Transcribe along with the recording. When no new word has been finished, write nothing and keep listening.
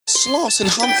Sloss and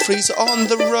Humphreys on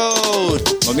the road.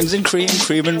 Muggins and cream,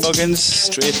 cream and muggins,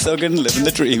 straight thuggin', living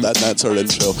the dream. That's our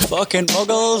intro. Fucking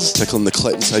muggles. Tickling the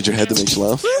clit inside your head that makes you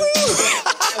laugh.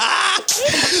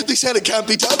 They said it can't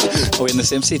be done. Are we in the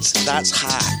same seats? That's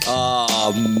hack.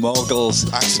 Ah,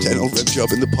 muggles. Accidental rib job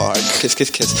in the park. Kiss, kiss,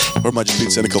 kiss. Or am I just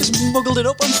being cynical? Muggled it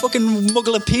up on fucking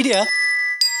Mugglepedia.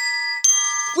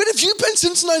 Where have you been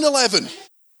since 9/11?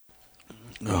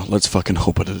 Oh, let's fucking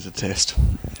hope it is a test.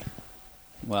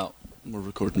 Well, we're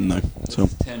recording now, so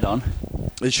turned on.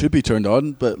 It should be turned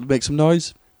on, but make some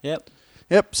noise. Yep.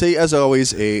 See, as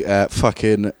always, a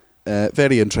fucking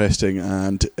very interesting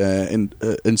and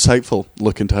insightful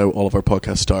look into how all of our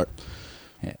podcasts start.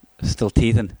 Yeah. Still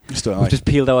teething. We've just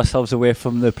peeled ourselves away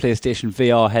from the PlayStation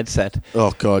VR headset.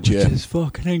 Oh god, yeah. Which is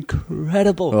fucking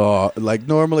incredible. Oh, like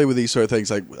normally with these sort of things,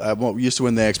 like I used to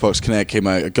when the Xbox Kinect came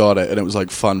out, I got it and it was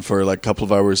like fun for like a couple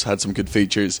of hours, had some good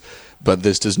features. But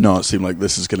this does not seem like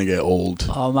this is going to get old.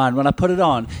 Oh man, when I put it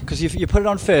on, because you put it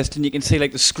on first and you can see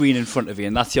like the screen in front of you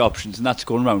and that's the options and that's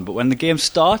going around. But when the game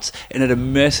starts and it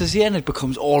immerses you and it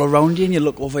becomes all around you and you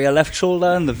look over your left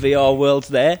shoulder and the VR world's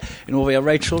there and over your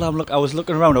right shoulder, I was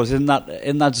looking around, I was in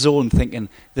that zone thinking,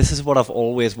 this is what I've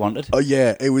always wanted. Oh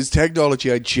yeah, it was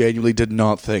technology I genuinely did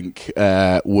not think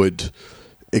would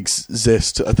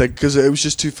exist. I think because it was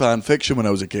just too fan fiction when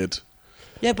I was a kid.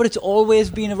 Yeah, but it's always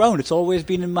been around. It's always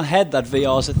been in my head that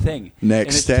VR's a thing.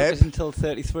 Next step. And it took us until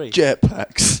 33.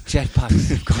 Jetpacks.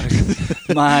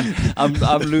 Man,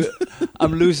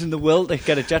 I'm losing the will to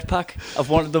get a jetpack.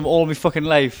 I've wanted them all my fucking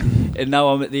life. And now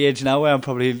I'm at the age now where I'm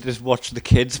probably just watching the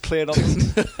kids playing on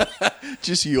them.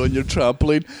 Just you on your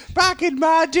trampoline. Back in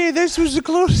my day, this was the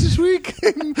closest we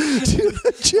came to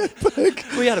a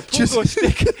jetpack. We had a pogo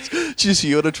stick. Just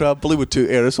you on a trampoline with two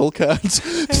aerosol cans.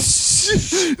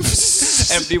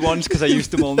 Empty ones because I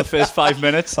used them all in the first 5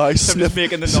 minutes. I'm just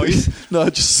making the noise. No,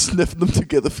 just sniffing them to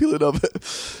get the feeling of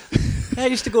it. I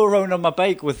used to go around on my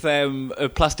bike with a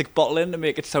plastic bottle in to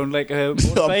make it sound like a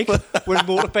motorbike when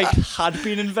motorbike had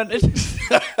been invented.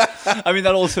 I mean,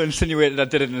 that also insinuated I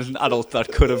did it as an adult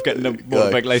that could have gotten a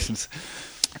motorbike license.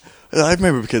 I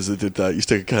remember because they did that. You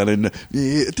stick a can in.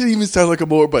 It didn't even sound like a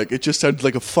motorbike. It just sounded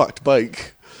like a fucked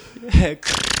bike.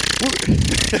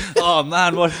 Oh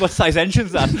man, what size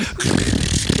engine's that?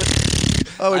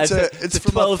 Oh, it's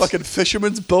from a fucking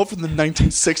fisherman's boat from the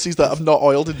 1960s that I've not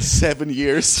oiled in 7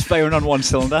 years. Firing on one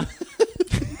cylinder.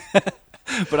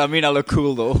 But I mean, I look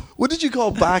cool though. What did you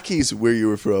call backies where you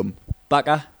were from?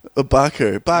 Backer. A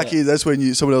backer. Backy, yeah. That's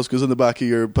when someone else goes on the back of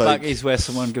your bike. Backy's where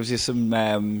someone gives you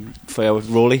some for your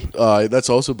rollie. Aye, that's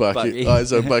also backy.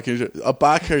 A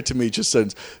backer to me just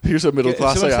sounds, here's a middle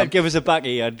class if someone I am. said give us a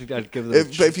backy, I'd give them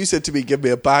if you said to me, give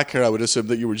me a backer, I would assume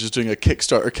that you were just doing a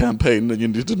Kickstarter campaign and you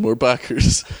needed more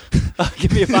backers.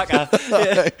 Give me a backer.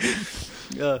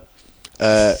 Yeah.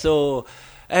 So...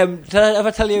 did I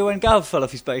ever tell you when Gav fell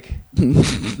off his bike?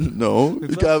 No.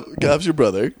 Gav's your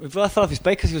brother. We both fell off his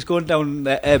bike because he was going down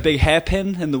a big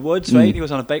hairpin in the woods, right? He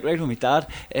was on a bike ride with my dad.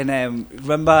 And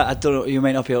remember, I don't know, you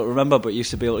might not be able to remember, but you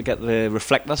used to be able to get the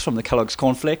reflectors from the Kellogg's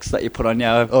cornflakes that you put on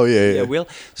your wheel.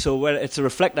 So when it's a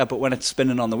reflector, but when it's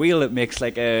spinning on the wheel, it makes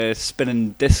like a spinning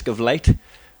disc of light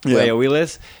where your wheel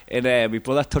is. And my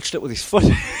brother touched it with his foot.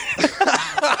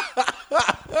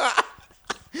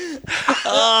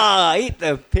 Eat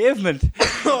the pavement.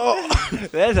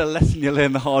 There's a lesson you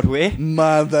learn the hard way.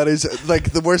 Man, that is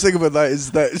like the worst thing about that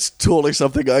is that it's totally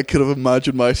something I could have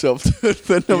imagined myself doing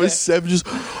when I was 7. Just,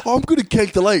 I'm going to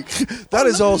kick the light. That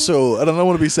is also, and I don't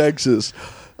want to be sexist,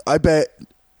 I bet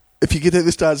if you could take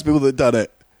the stats of people that done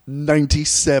it,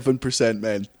 97%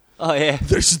 men. Oh yeah.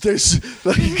 There's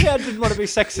like I didn't want to be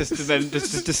sexist and then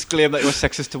just disclaim that you were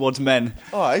sexist towards men.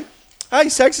 Aye,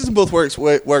 sexism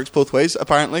works both ways,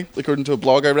 apparently, according to a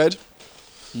blog I read.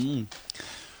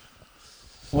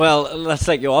 Well, that's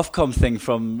like your Ofcom thing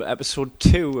from episode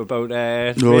 2 about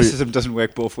racism doesn't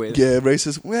work both ways. Yeah,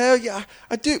 racism. Well, yeah,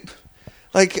 I do.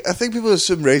 Like, I think people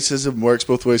assume racism works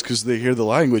both ways because they hear the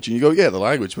language, and you go, yeah, the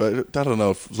language, but I don't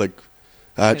know if, like,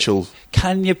 actual...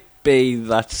 Can you be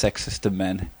that sexist to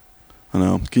men? I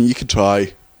know. You can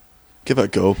try. Give it a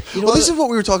go. Well, this is what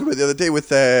we were talking about the other day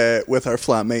with our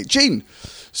flatmate, Jean.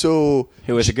 So...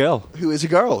 Who is a girl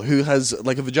who has,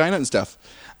 like, a vagina and stuff.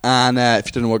 And if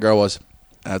you didn't know what girl was,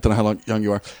 I don't know how young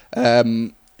you are.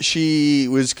 She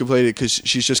was complaining because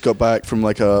she's just got back from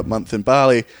like a month in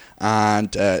Bali,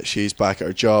 and she's back at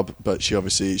her job, but she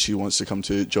wants to come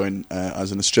to join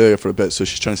us in Australia for a bit, so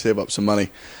she's trying to save up some money.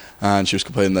 And she was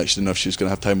complaining that she didn't know if she was going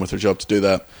to have time with her job to do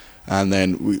that. And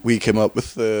then we came up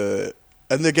with the...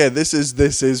 And again, this is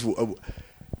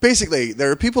basically,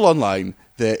 there are people online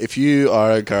that if you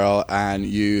are a girl and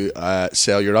you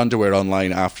sell your underwear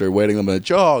online after wearing them in a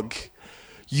jog,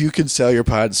 you can sell your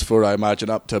pads for, I imagine,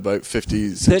 up to about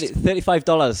 $35.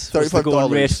 $35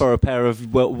 going rate for a pair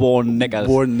of worn knickers.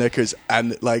 Worn knickers,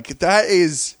 and like that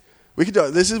is. We could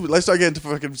do this. Let's not get into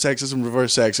fucking sexism,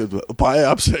 reverse sexism.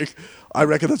 But I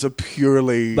reckon that's a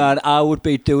purely. Man, I would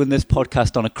be doing this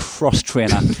podcast on a cross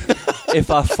trainer if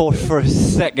I thought for a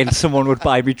second someone would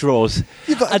buy me drawers.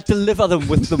 Yeah, I'd deliver them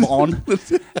with them on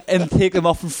and take them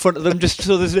off in front of them just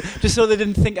so they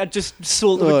didn't think I'd just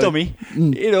sold them a dummy.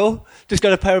 You know, just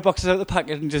got a pair of boxes out of the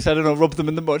packet and just, I don't know, rub them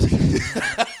in the mud.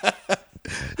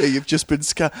 Yeah, you've just been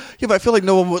scammed. Yeah, but I feel like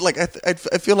no one would like. I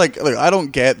feel like I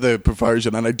don't get the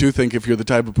perversion, and I do think if you're the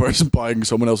type of person buying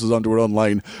someone else's underwear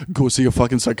online, go see a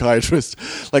fucking psychiatrist.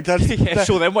 Like that's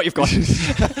show them what you've got.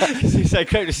 See,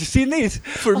 psychiatrist, you seen these?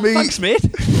 For me, thanks, mate.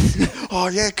 Oh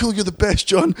yeah, cool. You're the best,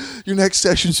 John. Your next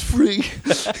session's free.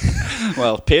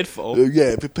 Well, paid for.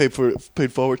 Yeah, paid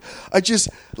forward. I just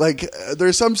like there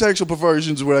are some sexual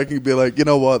perversions where I can be like, you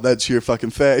know what, that's your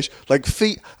fucking fetish. Like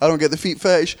feet, I don't get the feet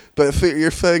fetish, but if feet are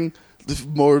your thing, the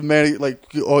more many like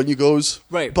on you goes.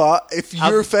 Right. But if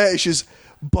your fetish is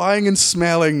buying and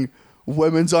smelling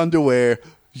women's underwear,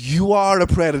 you are a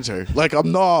predator. Like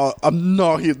I'm not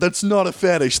here. That's not a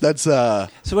fetish. That's So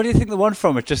what do you think they want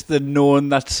from it? Just the knowing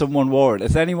that someone wore it.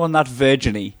 Is anyone that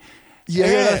virgin-y?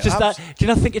 Yeah, just that. Do you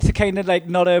not think it's a kind of like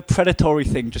not a predatory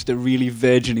thing, just a really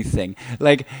virgin-y thing?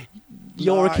 Like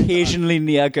you're occasionally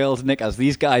near girls' knickers.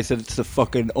 These guys, it's the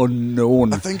fucking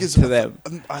unknown. I think it's to them.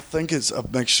 I think it's a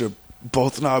mixture of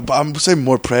both now, but I'm saying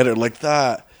more predator like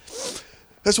that.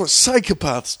 That's what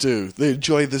psychopaths do. They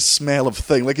enjoy the smell of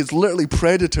thing. Like it's literally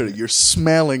predatory. You're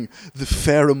smelling the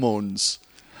pheromones.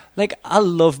 Like, I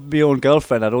love my own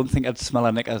girlfriend. I don't think I'd smell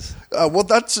her knickers. Well,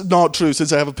 that's not true,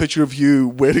 since I have a picture of you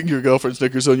wearing your girlfriend's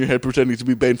knickers on your head pretending to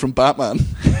be Bane from Batman.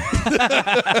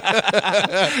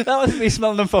 That wasn't me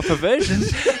smelling them for perversion.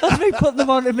 That's me putting them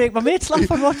on to make my mates laugh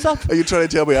on WhatsApp. Are you trying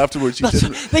to tell me afterwards you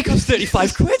didn't? They cost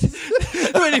 35 quid.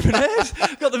 I haven't even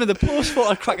heard. Got them in the post,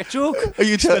 thought I'd crack a joke.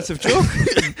 Expensive joke.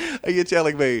 Are you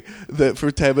telling me that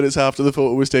for 10 minutes after the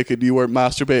photo was taken, you weren't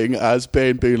masturbating as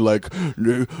Bane being like,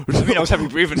 no. I mean, I was having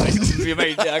breathing. I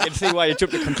can see why you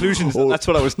jumped to conclusions. That's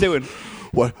what I was doing.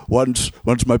 Once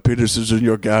my penis is in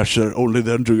your gash, only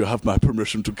then do you have my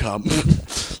permission to come.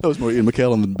 That was more Ian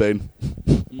McKellen than Bane.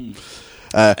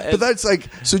 But that's like,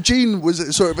 so Jean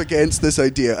was sort of against this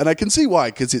idea, and I can see why,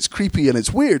 because it's creepy and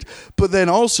it's weird. But then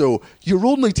also, you're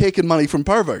only taking money from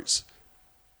perverts.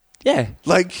 Yeah,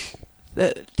 like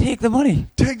take the money.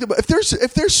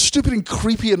 If they're stupid and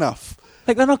creepy enough.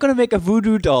 Like they're not going to make a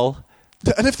voodoo doll.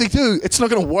 And if they do, it's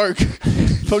not going to work.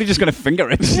 Probably just going to finger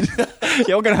it.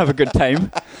 You're going to have a good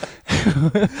time.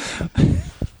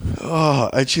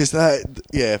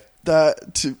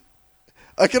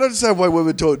 I can understand why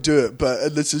women don't do it,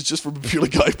 but this is just from a purely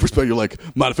guy perspective. You're like,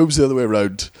 man, if it was the other way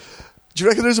around, do you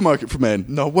reckon there's a market for men?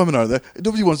 No, women aren't there.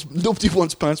 Nobody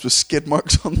wants pants with skid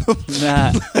marks on them.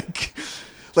 Nah.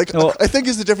 No. I think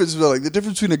is the difference as well. Like the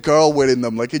difference between a girl wearing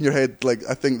them, like in your head, like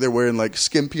I think they're wearing like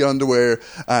skimpy underwear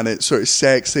and it's sort of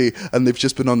sexy, and they've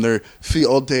just been on their feet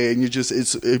all day, and it's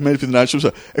meant to be the natural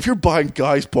stuff. If you're buying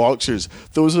guys' boxers,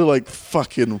 those are like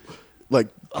fucking like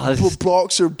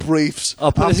boxer briefs.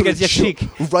 Oh, put this against your cheek.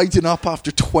 Riding up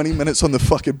after 20 minutes on the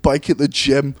fucking bike at the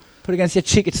gym. Put it against your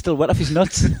cheek, it's still wet off his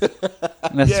nuts. And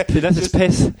that's his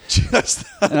piss. Just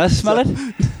that. And I smell it.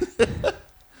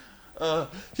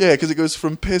 Yeah, because it goes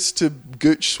from piss to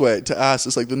gooch sweat to ass.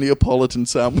 It's like the Neapolitan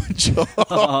sandwich.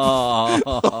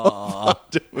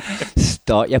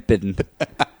 Start your bidding.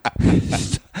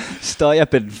 Start your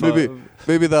bidding.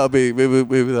 Maybe that'll be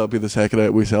the second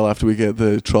out we sell after we get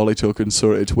the trolley token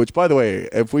sorted. Which, by the way,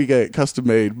 if we get custom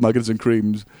made muggins and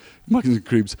creams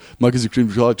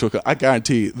trolley token, I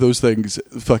guarantee those things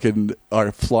fucking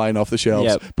are flying off the shelves.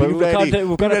 Yeah, but be ready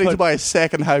to buy a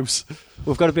second house.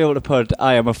 We've got to be able to put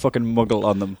 "I am a fucking muggle"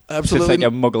 on them. Absolutely, just like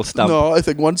a muggle stamp. No, I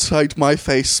think one side my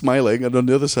face smiling, and on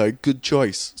the other side, good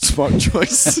choice, smart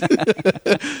choice.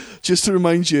 Just to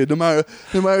remind you, no matter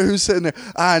who's sitting there,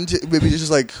 and maybe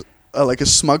just like a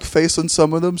smug face on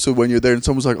some of them. So when you're there and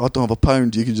someone's like, "Oh, I don't have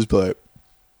 £1," you can just be like,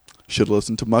 "Should have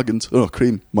listened to Muggins." Oh,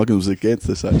 cream. Muggins was against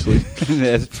this actually.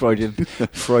 Yeah, Freudian's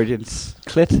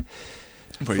clit.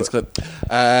 Freudian's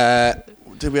clit.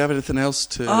 Did we have anything else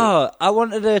to... Oh, I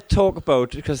wanted to talk about,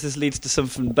 because this leads to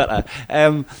something better.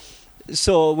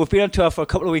 So we've been on tour for a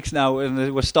couple of weeks now,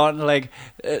 and we're starting to like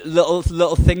little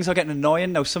things are getting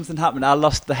annoying. Now something happened. I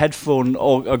lost the headphone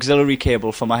or auxiliary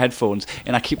cable for my headphones,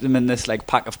 and I keep them in this like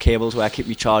pack of cables where I keep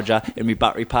my charger in my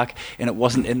battery pack, and it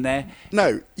wasn't in there.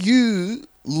 Now, you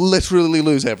literally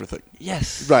lose everything.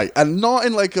 Yes. Right, and not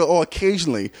in like,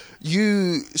 occasionally.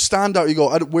 You stand out, you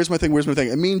go, where's my thing?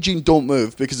 And me and Jean don't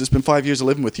move because it's been 5 years of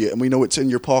living with you and we know it's in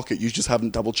your pocket, you just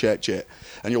haven't double checked yet.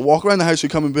 And you'll walk around the house, you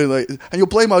come and be like, and you'll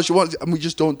blame us, and we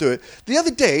just don't do it. The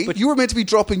other day, you were meant to be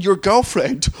dropping your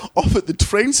girlfriend off at the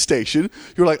train station.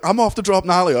 You were like, I'm off to drop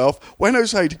Natalie off, went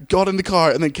outside, got in the car,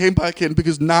 and then came back in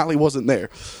because Natalie wasn't there.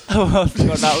 Oh, I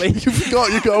forgot Natalie. You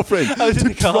forgot your girlfriend I was in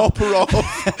to the car. drop her off.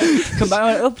 Come back,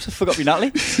 I went, oops, I forgot me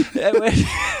Natalie.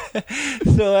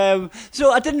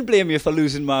 So I didn't blame you for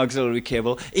losing my auxiliary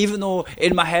cable, even though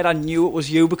in my head I knew it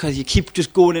was you because you keep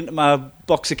just going into my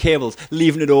box of cables,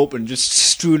 leaving it open, just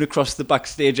strewn across the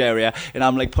backstage area, and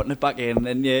I'm like putting it back in,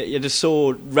 and you're just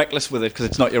so reckless with it because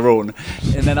it's not your own.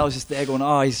 And then I was just there going,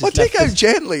 he's just take out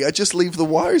gently. I just leave the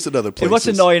wires at other places. And what's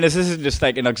annoying is this isn't just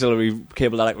like an auxiliary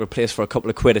cable that I can replace for a couple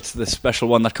of quid. It's the special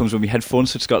one that comes with my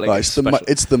headphones. So it's got like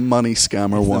it's the money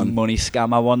scammer one. The money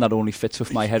scammer one that only fits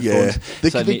with my headphones.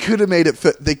 Yeah. They could have made it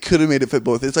fit. They could have made it fit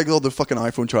both. It's like all the fucking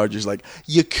iPhone chargers. Like,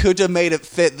 you could have made it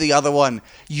fit the other one.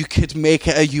 You could make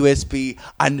it a USB,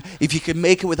 and if you could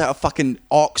make it without a fucking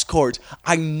aux cord,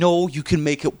 I know you can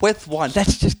make it with one.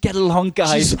 Let's just get along,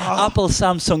 guys. Apple,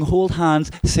 Samsung, hold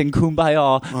hands, sing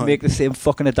Kumbaya, make the same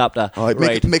fucking adapter.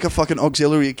 Right. Make a fucking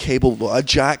auxiliary cable, a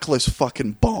jackless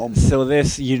fucking bomb. So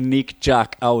this unique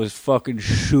jack, I was fucking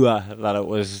sure that it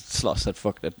was Sloss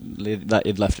that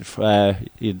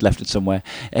he'd left it somewhere,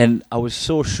 and I was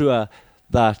so sure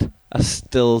that I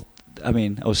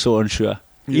was so unsure.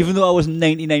 Yeah. Even though I was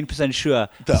 99% sure,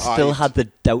 I still had the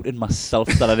doubt in myself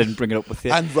that I didn't bring it up with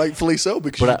you. And rightfully so,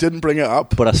 because you didn't bring it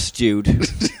up. But I stewed.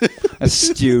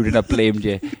 And I blamed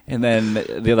you. And then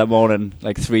the other morning,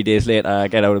 like 3 days later, I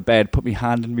get out of bed, put my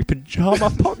hand in my pyjama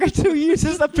pocket. Who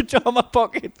uses the pyjama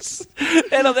pockets?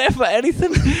 They're not there for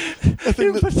anything.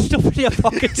 You put stuff in your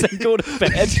pockets and go to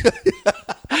bed.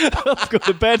 I'll go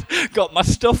to bed, got my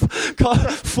stuff, got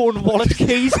phone, wallet,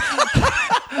 keys,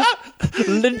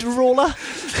 lint roller.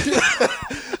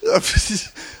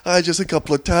 Just a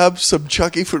couple of tabs, some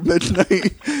Chucky for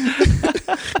midnight.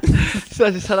 So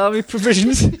I just had all my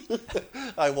provisions.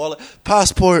 Wallet,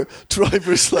 passport,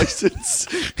 driver's license.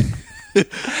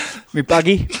 My bag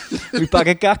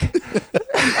of gack.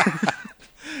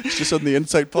 It's just on the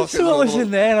inside pocket. So I was in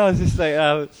there and I was just like,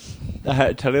 I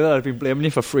had to tell you that I'd been blaming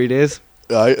you for 3 days.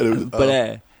 Right,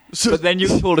 but then you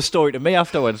told a story to me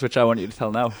afterwards, which I want you to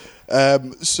tell now. As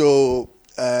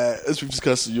we've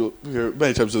discussed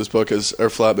many times on this podcast, our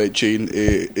flatmate Jean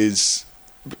has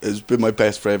been my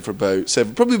best friend for about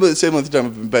probably about the same length of time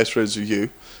I've been best friends with you.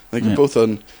 Like you're both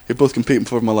competing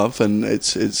for my love, and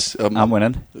it's I'm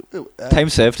winning. Time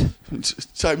served.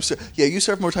 Yeah, you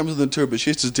serve more times on the tour, but she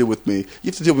has to deal with me. You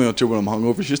have to deal with me on tour when I'm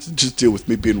hungover. She has to just deal with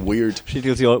me being weird. She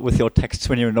deals with your texts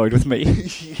when you're annoyed with me.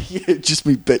 Yeah, just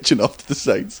me bitching off to the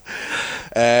sides.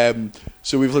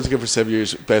 So we've lived together for 7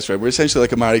 years, best friend. We're essentially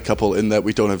like a married couple in that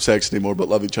we don't have sex anymore, but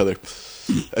love each other.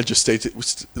 And just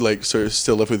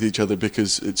still live with each other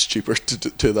because it's cheaper to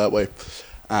do that way.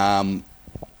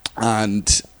 And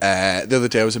the other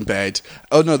day I was in bed.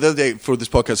 Oh no, the other day for this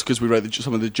podcast, because we write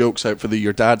some of the jokes out for the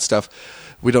Your Dad stuff,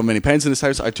 we don't have many pens in this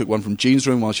house. I took one from Jean's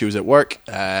room while she was at work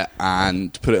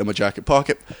and put it in my jacket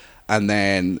pocket, and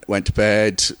then went to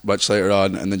bed much later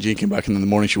on. And then Jean came back, and in the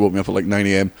morning she woke me up at like 9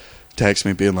 a.m, texted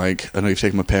me being like, I know you've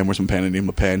taken my pen, where's my pen? I need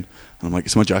my pen. And I'm like,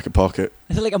 it's in my jacket pocket.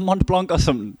 Is it like a Mont Blanc or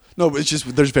something? No, but it's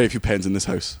just there's very few pens in this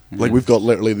house. Like we've got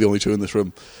literally the only two in this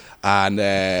room. And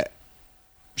I'm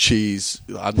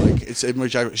like, it's in my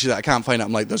jacket. She's like, I can't find it.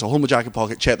 I'm like, there's a hole in my jacket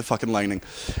pocket, check the fucking lining.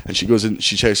 And she goes in,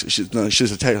 she checks, she's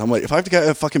a text. I'm like, if I have to get out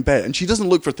of fucking bed, and she doesn't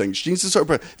look for things. She needs to sort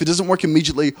of, if it doesn't work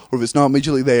immediately, or if it's not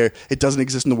immediately there, it doesn't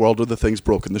exist in the world, or the thing's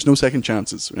broken. There's no second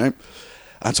chances, right?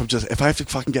 And so I'm just, if I have to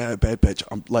fucking get out of bed, bitch,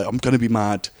 I'm going to be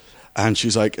mad. And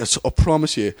she's like, I'll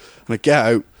promise you. And I get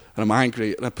out, and I'm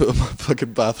angry, and I put on my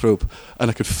fucking bathrobe, and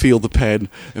I could feel the pen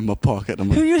in my pocket. And I'm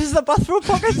like, who uses the bathrobe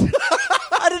pocket?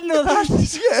 I didn't know that.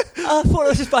 Yeah. I thought it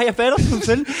was just by your bed or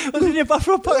something. Was it in your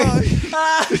bathrobe pocket?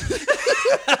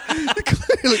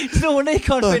 It's no wonder you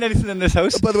can't find anything in this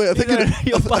house. By the way, I think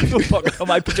your bathrobe pocket or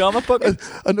my pyjama pocket.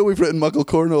 I know we've written Muggle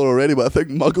Corner already, but I think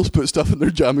Muggles put stuff in their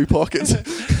jammy pockets.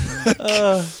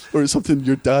 Or it's something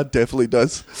your dad definitely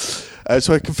does.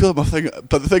 So I can feel my thing.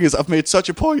 But the thing is, I've made such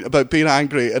a point about being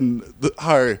angry and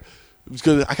her.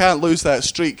 I can't lose that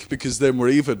streak because then we're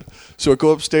even. So I go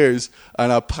upstairs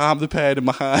and I palm the pen in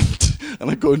my hand and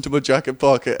I go into my jacket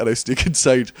pocket and I sneak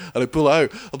inside and I pull it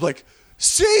out. I'm like,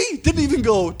 see? Didn't even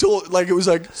go. Like it was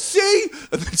like, see?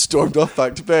 And then stormed off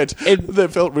back to bed. And then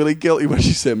felt really guilty when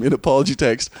she sent me an apology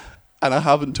text. and I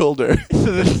haven't told her.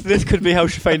 So this could be how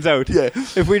she finds out. Yeah.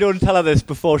 If we don't tell her this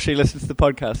before she listens to the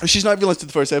podcast. She's not even listened to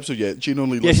the first episode yet. Jean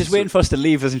only Yeah, she's waiting for us to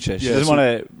leave, isn't she? She Yeah, doesn't want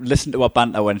to listen to our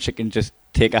banter when she can just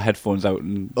take her headphones out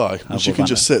and she can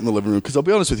just sit in the living room. Because I'll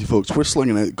be honest with you folks, we're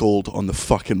slinging out gold on the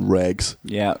fucking regs.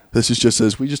 Yeah. This is just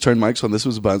as we just turned mics on. This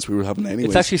was a bounce we were having anyways.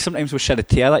 It's actually sometimes we shed a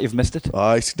tear that you've missed it.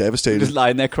 It's devastating. Just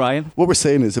lying there crying. What we're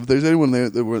saying is, if there's anyone there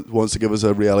that wants to give us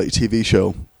a reality TV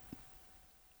show,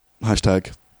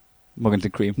 hashtag Muggins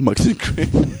and cream. Muggins and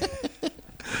cream.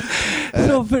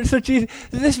 So geez,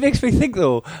 this makes me think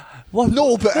though. What?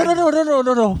 No, but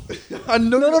No. I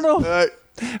know. No.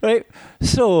 Right.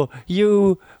 So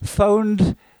you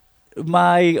found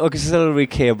my auxiliary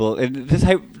cable. And this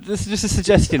is just a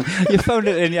suggestion. You found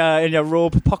it in your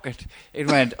robe pocket. It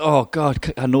went, oh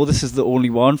God, I know this is the only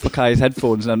one for Kai's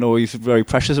headphones, and I know he's very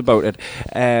precious about it.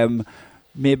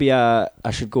 Maybe I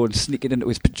should go and sneak it into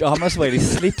his pajamas while he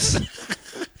sleeps.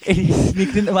 And he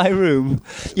sneaked into my room.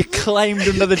 You climbed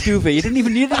under the duvet. You didn't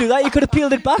even need to do that. You could have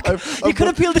peeled it back. You could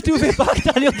have peeled the duvet back,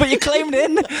 Daniel, but you climbed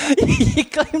in. You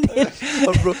climbed in.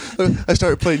 I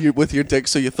started playing with your dick,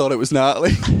 so you thought it was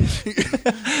Natalie.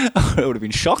 I would have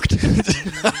been shocked.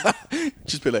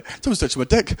 Just be like, someone's touching my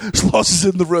dick. Sloss is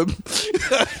in the room.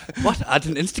 What? I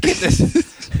didn't instigate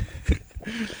this.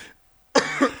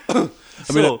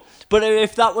 But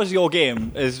if that was your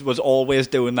game, was always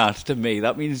doing that to me,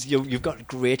 that means you've got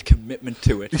great commitment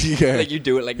to it. Yeah. Like you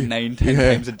do it like 9-10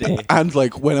 times a day. And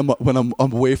like when I'm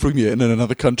away from you and in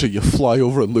another country, you fly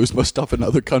over and lose my stuff in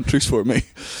other countries for me.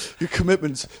 Your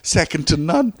commitment's second to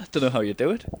none. I don't know how you do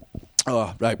it.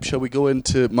 Oh, right. Shall we go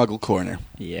into Muggle Corner?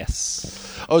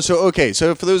 Yes. Oh, so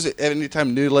for those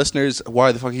anytime new listeners,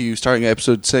 why the fuck are you starting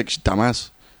episode 6,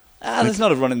 dumbass? There's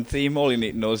not a running theme. All you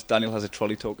need to know is Daniel has a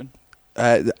trolley token.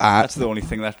 That's the only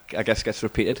thing that I guess gets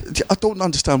repeated. I don't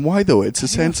understand why though. It's a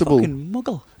sensible. You're a fucking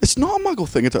muggle. It's not a muggle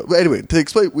thing at all. But anyway, to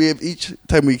explain, we have each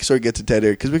time we sort of get to dead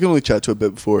air because we can only chat to a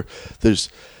bit before there's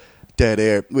dead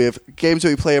air. We have games that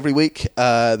we play every week.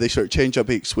 They sort of change up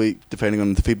each week depending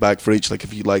on the feedback for each. Like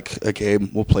if you like a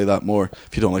game, we'll play that more.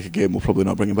 If you don't like a game, we'll probably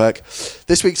not bring it back.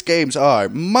 This week's games are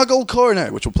Muggle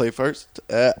Corner, which we'll play first,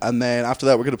 and then after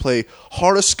that we're going to play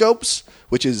Horoscopes,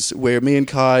 which is where me and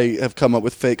Kai have come up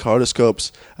with fake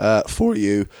horoscopes for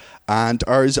you, and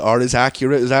ours are as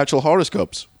accurate as actual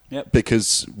horoscopes. Yep.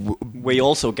 Because we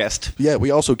also guessed. Yeah,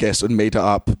 we also guessed and made it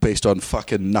up based on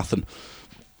fucking nothing.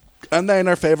 And then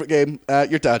our favourite game,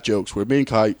 your dad jokes, where me and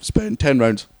Kai spend 10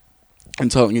 rounds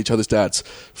insulting each other's dads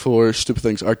for stupid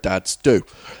things our dads do.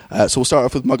 So we'll start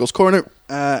off with Muggle's Corner.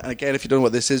 And again, if you don't know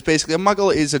what this is, basically a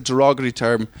muggle is a derogatory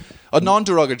term, a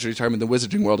non-derogatory term in the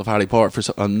wizarding world of Harry Potter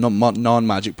for a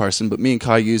non-magic person, but me and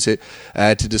Kai use it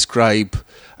to describe,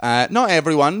 not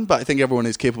everyone, but I think everyone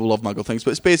is capable of muggle things,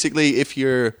 but it's basically if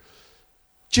you're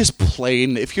just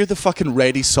plain, if you're the fucking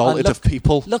ready salted of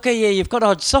people. Look at you, you've got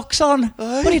odd socks on.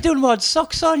 What are you doing with odd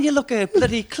socks on? You look a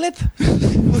bloody clip.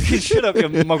 Fucking shut up, you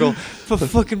muggle.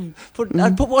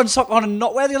 I'd put one sock on and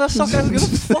not wear the other sock.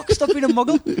 Fuck, stop being a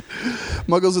muggle.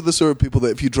 Muggles are the sort of people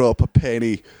that if you drop a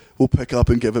penny, will pick up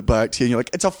and give it back to you, and you're like,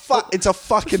 it's a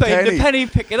fucking penny. penny. The penny,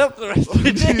 pick it up the rest of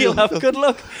the day, you'll have good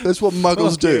luck. That's what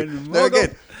muggles do. Muggle. Now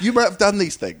again, you might have done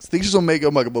these things. These don't make you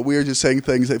a muggle, but we're just saying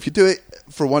things that if you do it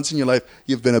for once in your life,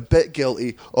 you've been a bit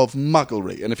guilty of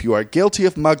mugglery. And if you are guilty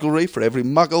of mugglery, for every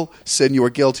muggle sin you are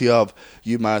guilty of,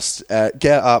 you must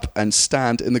get up and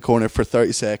stand in the corner for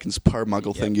 30 seconds per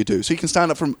muggle thing you do. So you can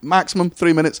stand up for maximum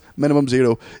 3 minutes, minimum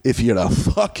 0, if you're a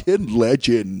fucking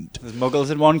legend. There's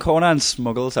muggles in one corner and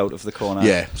smuggles out of the corner.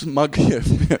 Yeah.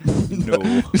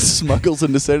 No. Smuggles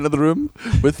in the centre of the room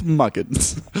with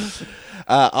muggins.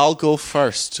 I'll go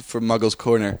first for Muggles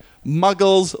Corner.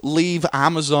 Muggles leave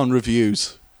Amazon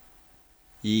reviews.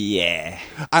 Yeah.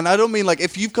 And I don't mean like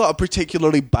if you've got a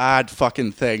particularly bad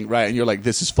fucking thing, right, and you're like,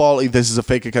 this is faulty, this is a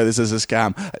fake account, this is a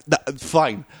scam,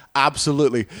 fine,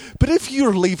 absolutely. But if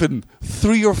you're leaving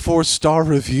 3 or 4 star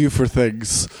review for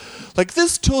things, like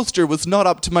this toaster was not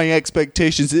up to my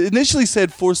expectations. It initially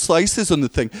said 4 slices on the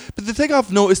thing, but the thing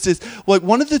I've noticed is like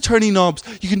one of the turning knobs,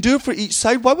 you can do it for each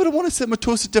side. Why would I want to set my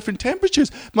toast at different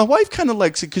temperatures? My wife kind of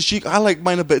likes it because I like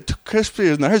mine a bit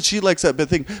crispier than hers. She likes that bit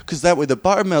thing because that way the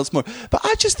butter melts more. But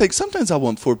I just think sometimes I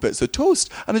want 4 bits of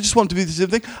toast and I just want to be the same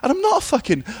thing. And I'm not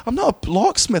a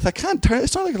locksmith. I can't turn it.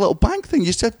 It's not like a little bank thing. You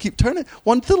just have to keep turning it.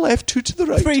 1 to the left, 2 to the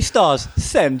right. 3 stars.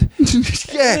 Send.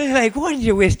 Yeah. Like, why did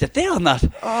you waste a day on that?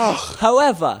 Oh.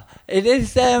 However, it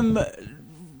is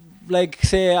like,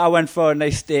 say I went for a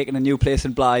nice steak in a new place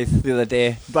in Blythe the other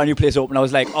day, brand new place open. I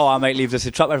was like, oh, I might leave this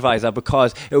a TripAdvisor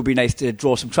because it would be nice to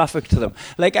draw some traffic to them.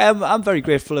 Like, I'm very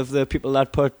grateful of the people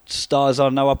that put stars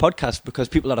on our podcast, because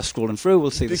people that are scrolling through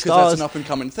will see the stars. Because that's an up and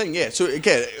coming thing, yeah. So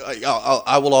again,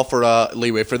 I will offer a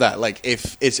leeway for that. Like,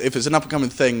 if it's an up and coming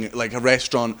thing, like a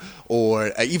restaurant,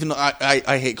 or even though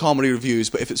I hate comedy reviews,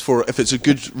 but if it's a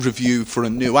good review for a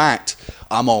new act,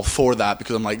 I'm all for that,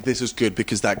 because I'm like, this is good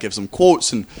because that gives them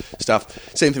quotes and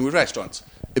stuff. Same thing with restaurants.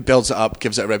 It builds it up,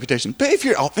 gives it a reputation. But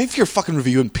if you're fucking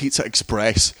reviewing Pizza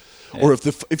Express, or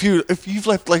if you've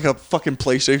left like a fucking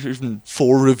PlayStation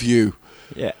 4 review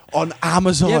on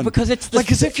Amazon, because it's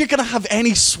like as if you're gonna have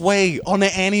any sway on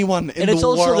anyone in the world. And it's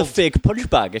also the fake punch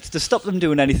bag. It's to stop them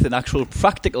doing anything actual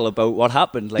practical about what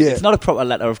happened. Like, it's not a proper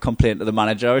letter of complaint to the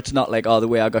manager. It's not like, oh, the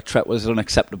way I got treated was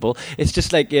unacceptable. It's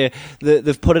just like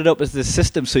they've put it up as the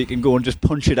system so you can go and just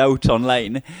punch it out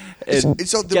online and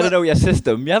get it out of your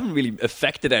system. You haven't really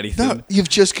affected anything. No,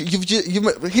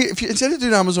 instead of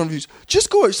doing Amazon reviews, just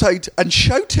go outside and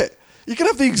shout it. You can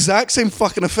have the exact same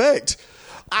fucking effect.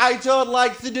 I don't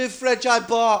like the new fridge I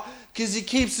bought because it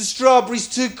keeps the strawberries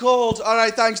too cold. All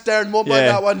right, thanks, Darren. Won't buy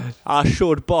that one. I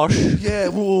showed Bosch. Yeah,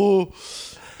 whoa.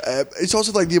 It's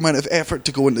also like the amount of effort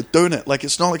to go into doing it. Like,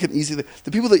 it's not like an easy thing.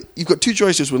 The people that you've got two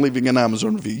choices when leaving an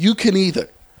Amazon review. You can either,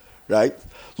 right,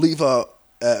 leave a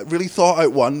really thought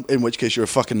out one, in which case you're a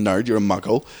fucking nerd, you're a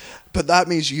muggle. But that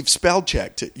means you've spell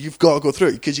checked it. You've got to go through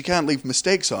it because you can't leave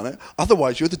mistakes on it.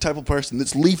 Otherwise, you're the type of person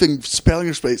that's leaving spelling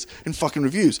mistakes in fucking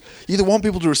reviews. You either want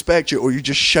people to respect you or you're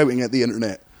just shouting at the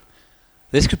internet.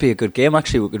 This could be a good game,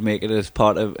 actually. We could make it as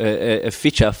part of a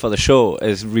feature for the show,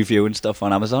 is reviewing stuff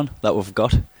on Amazon that we've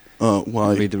got.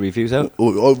 Why? Read the reviews out.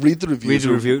 Read the reviews. Read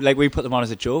the review. Like, we put them on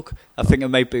as a joke. I think it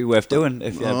might be worth doing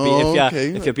if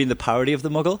you're being the parody of the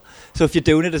muggle. So if you're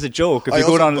doing it as a joke, if you're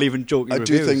going on and leaving jokey reviews.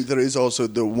 I do think there is also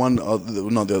not the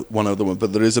one other one,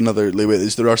 but there is another leeway.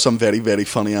 There are some very, very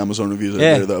funny Amazon reviews out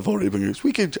there that have already been used.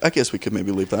 I guess we could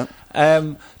maybe leave that.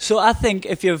 So I think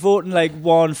if you're voting like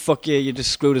 1, fuck you just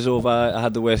screwed us over, I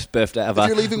had the worst birthday ever. If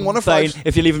you're leaving 1 or 5.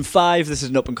 If you're leaving 5, this is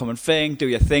an up and coming thing, do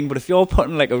your thing. But if you're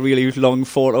putting like a really long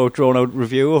photo drawn out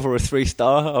review over a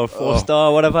 3-star or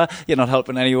 4-star or whatever, you're not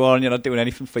helping anyone, you're not doing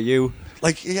anything for you.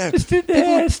 Like, yeah, just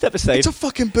step aside. It's a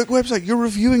fucking book website. You're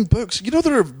reviewing books. You know,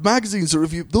 there are magazines that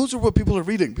review. Those are what people are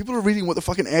reading. People are reading what the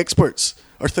fucking experts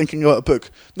are thinking about a book,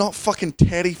 not fucking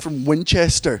Terry from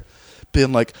Winchester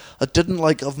being like, I didn't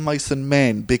like Of Mice and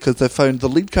Men because I found the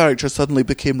lead character suddenly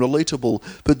became relatable,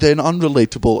 but then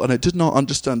unrelatable, and I did not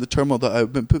understand the turmoil that I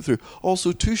had been put through.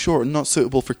 Also, too short and not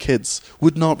suitable for kids.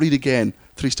 Would not read again.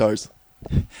 3 stars.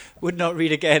 Would not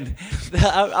read again.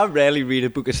 I rarely read a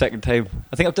book a second time.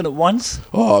 I think I've done it once.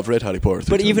 Oh, I've read Harry Potter 3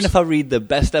 But times. even if I read the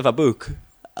best ever book,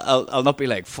 I'll not be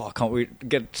like, fuck, can't we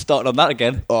get started on that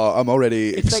again? Oh, I'm already...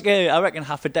 It's like, I reckon,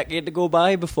 half a decade to go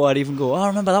by before I'd even go, oh, I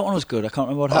remember that one was good. I can't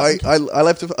remember what happened. I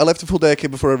left a full decade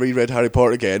before I reread Harry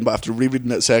Potter again, but after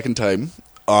rereading it a second time,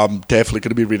 I'm definitely going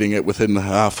to be reading it within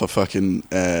half a fucking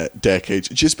decade.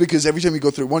 Just because every time you go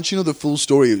through, once you know the full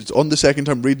story, on the second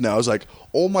time reading it, I was like,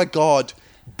 oh my God,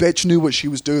 bitch knew what she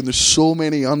was doing. There's so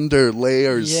many under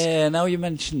layers. Yeah, now you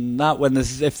mention that,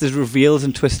 if there's reveals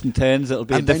and twists and turns, it'll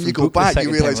be a different book. And then you go back,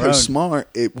 you realise how smart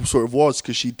it sort of was,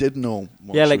 because she did know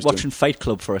what she like was watching doing. Fight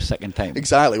Club for a second time.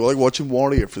 Exactly, well, like watching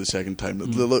Warrior for the second time.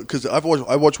 Because I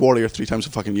watched Warrior 3 times a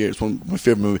fucking year. It's one of my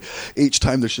favourite movies. Each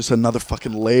time there's just another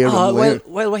fucking layer and layer.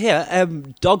 Well, here,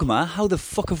 Dogma, how the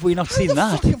fuck have we not seen that?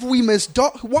 How the fuck have we missed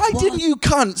Why didn't you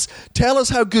cunts tell us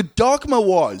how good Dogma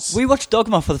was? We watched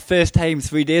Dogma for the first time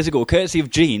 3 days ago, courtesy of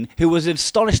Jean, who was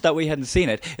astonished that we hadn't seen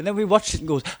it, and then we watched it and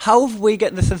goes, how have we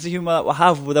getting the sense of humour that we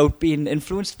have without being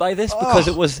influenced by this?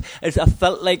 Because I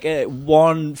felt like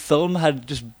one film had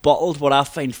just bottled what I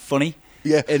find funny.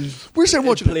 Yeah, and we're saying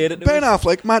watching it. Ben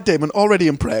Affleck, Matt Damon, already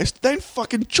impressed. Then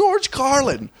fucking George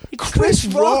Carlin, Chris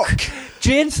Rock,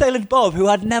 Jane Silent Bob, who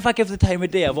I'd never give the time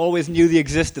of day. I've always knew the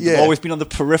existence. I've always been on the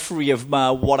periphery of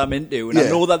what I'm into, and I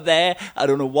know that they're. I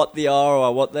don't know what they are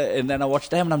or what they. And then I watch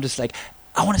them, and I'm just like,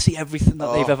 I want to see everything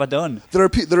that they've ever done. There are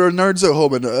nerds at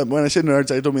home, and when I say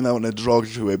nerds, I don't mean that in a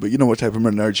derogatory way, but you know what type of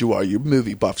nerds you are. You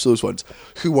movie buffs, those ones,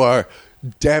 who are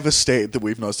devastated that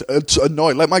we've not seen. It's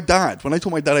annoying. Like my dad, when I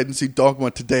told my dad I didn't see Dogma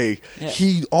today,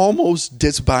 he almost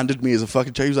disbanded me as a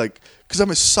fucking child. He was like, because I'm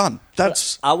his son.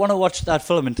 I want to watch that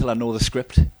film until I know the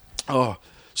script. Oh,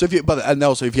 so and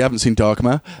also if you haven't seen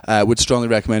Dogma, would strongly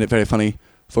recommend it. Very funny.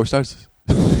 4 stars.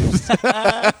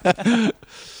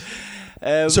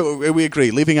 So we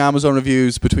agree. Leaving Amazon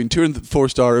reviews between 2 and 4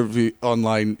 star review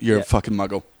online, you're a fucking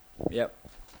muggle. Yep.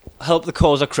 Help the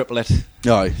cause or cripple it.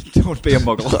 Aye. Don't be a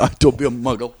muggle. Don't be a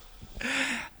muggle.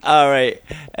 All right.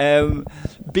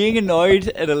 Being annoyed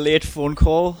at a late phone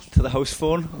call to the house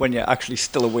phone when you're actually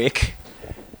still awake.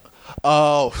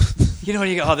 Oh. You know when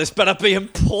you go, this better be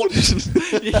important.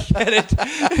 You get it?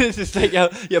 It's just like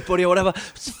your buddy or whatever. What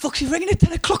the fuck's he ringing at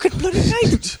 10 o'clock at bloody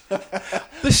night?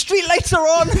 The street lights are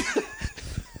on.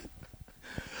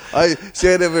 I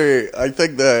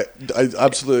think that I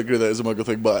absolutely agree that is a muggle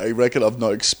thing, but I reckon I've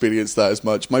not experienced that as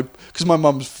much. Because my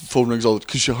mum's phone rings all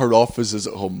because her office is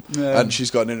at home and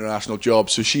she's got an international job,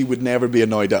 so she would never be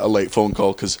annoyed at a late phone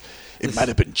call because it might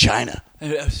have been China.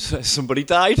 Somebody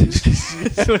died.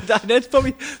 It's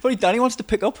probably Danny wants to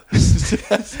pick up.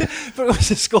 But wants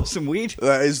to score some weed.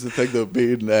 That is the thing though.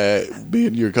 Me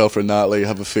and your girlfriend Natalie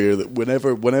have a fear that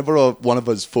whenever one of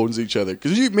us phones each other,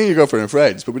 because me and your girlfriend are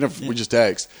friends, but we just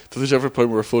text. If there's ever a point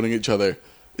where we're phoning each other,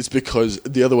 it's because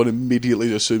the other one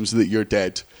immediately assumes that you're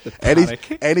dead.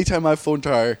 Anytime I've phoned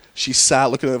her, she sat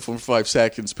looking at the phone for 5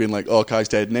 seconds, being like, "Oh, Kai's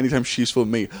dead." And anytime she's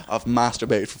phoned me, I've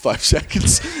masturbated for 5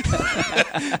 seconds,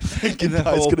 thinking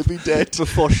Kai's going to be dead.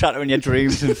 Before shattering your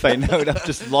dreams and finding out I've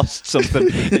just lost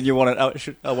something and you want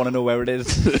it. I want to know where it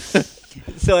is.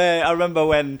 So I remember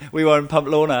when we were in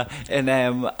Pamplona and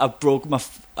I broke my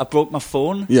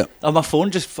phone. Yeah. My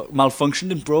phone just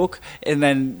malfunctioned and broke. And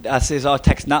then I says, "I'll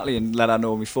text Natalie and let her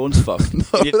know my phone's fucked." No,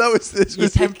 this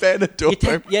was in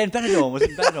Benidorm. Yeah, in Benidorm. Was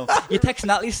in Benidorm. You text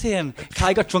Natalie saying,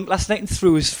 "Kai got drunk last night and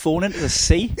threw his phone into the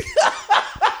sea."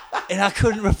 And I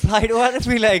couldn't reply to her. To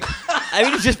be like, I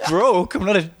mean, it just broke. I'm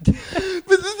not a...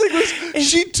 But the thing was,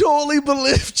 she totally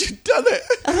believed you'd done it.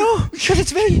 I know, because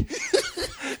it's me.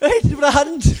 Right, but I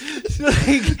hadn't. So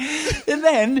and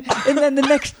then the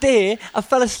next day, I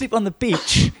fell asleep on the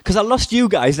beach because I lost you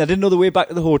guys and I didn't know the way back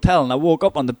to the hotel. And I woke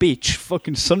up on the beach,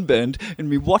 fucking sunburned, and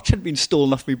my watch had been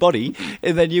stolen off my body.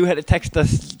 And then you had to text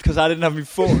us because I didn't have my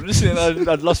phone, and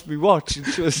I'd lost my watch. And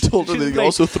she was told her that you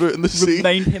also threw it in the sea.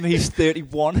 Remind him he's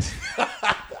 31.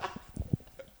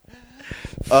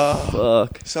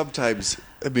 Fuck. Sometimes,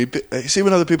 I mean, see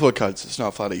when other people are cunts, it's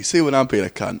not funny. See when I'm being a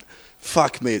cunt,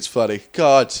 fuck me, it's funny.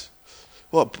 God,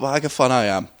 what a bag of fun I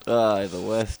am. The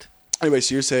worst. Anyway,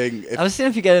 so you're saying... I was saying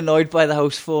if you get annoyed by the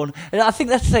house phone, and I think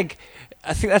that's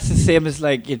the same as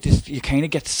like you kind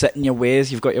of get set in your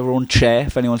ways. You've got your own chair.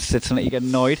 If anyone sits on it, you get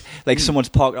annoyed. Like someone's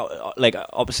parked like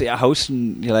opposite your house,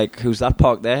 and you're like, "Who's that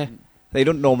parked there?" They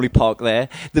don't normally park there.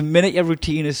 The minute your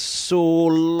routine is so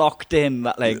locked in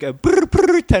that like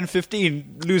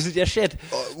 10:15 loses your shit.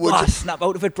 Snap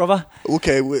out of it, brother.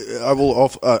 Okay,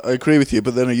 I agree with you,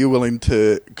 but then are you willing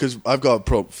to... Because I've got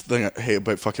a thing I hate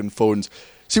about fucking phones.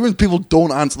 See when people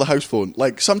don't answer the house phone?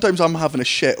 Like sometimes I'm having a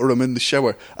shit or I'm in the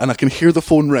shower and I can hear the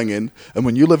phone ringing, and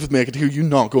when you live with me I can hear you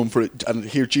not going for it and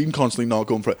hear Gene constantly not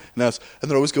going for it. And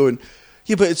they're always going...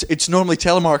 Yeah, but it's normally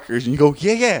telemarketers, and you go,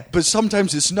 yeah, but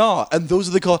sometimes it's not, and those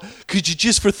are the call. Could you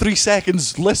just for 3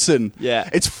 seconds listen? Yeah,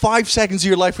 it's 5 seconds of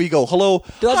your life where you go, hello,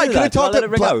 hi, can I talk? Let it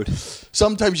ring out?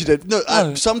 Sometimes you did.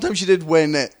 No, sometimes you did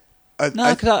when. No,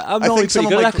 because I'm normally pretty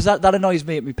good at that, because that annoys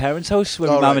me at my parents' house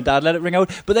when my mum and dad let it ring out.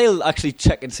 But they'll actually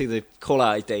check and see the caller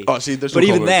ID. Oh, see, there's but no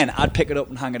even then, I'd pick it up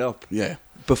and hang it up. Yeah.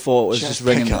 Before it was just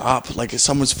ringing. Pick it up, like if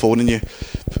someone's phoning you,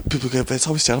 people go, but it's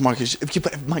always telemarketers.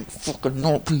 It might fucking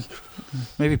not be.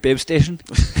 Maybe Babe Station.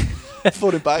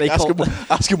 Phone him back,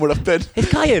 ask him where I've been. It's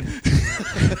Kyan.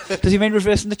 Does he mean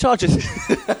reversing the charges?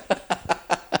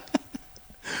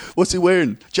 What's he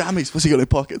wearing? Jammies. What's he got in his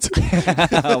pockets?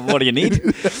 What do you need?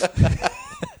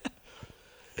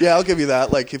 Yeah, I'll give you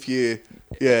that. Like if you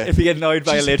get annoyed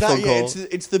by a late phone call.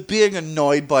 It's the being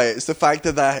annoyed by it. It's the fact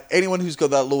that anyone who's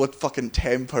got that low fucking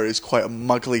temper is quite a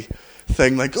muggly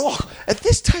thing. Like, at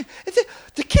this time,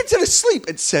 the kids are asleep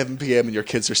at 7 p.m. and your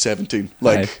kids are 17.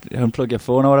 Like, unplug your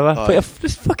phone or whatever.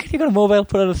 You got a mobile,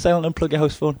 put it on silent and plug your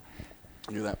house phone.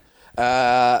 Do that.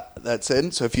 That's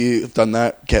in. So if you've done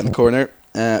that, get in the corner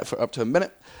for up to a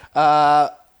minute.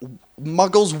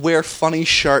 Muggles wear funny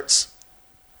shirts.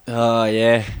 Oh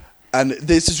yeah. And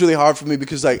this is really hard for me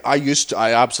because like I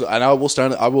will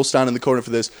stand in the corner for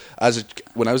this.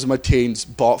 When I was in my teens,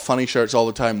 bought funny shirts all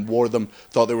the time, wore them,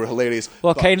 thought they were hilarious.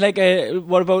 Well, kind of like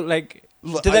what about like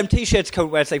do them t-shirts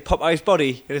count where it's like Popeye's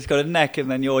body and it's got a neck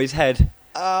and then yours head?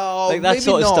 Oh, like that maybe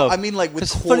sort of not. stuff. I mean, like with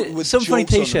some funny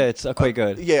t-shirts are quite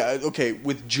good. Yeah, okay,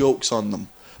 with jokes on them.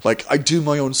 Like I do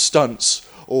my own stunts,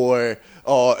 or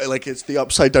like it's the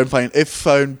upside down fine. If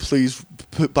found, please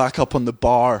put back up on the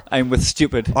bar. I'm with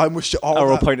stupid.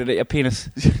 Arrow pointed at your penis.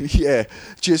 Yeah,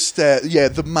 just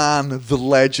the man, the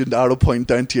legend, arrow pointing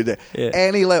down to your dick. Yeah.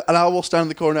 And I will stand in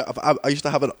the corner. I used to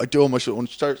have I do on my own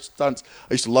shirt stance.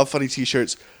 I used to love funny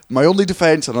t-shirts. My only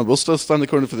defense, and I will still stand in the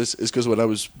corner for this, is because when I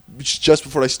was just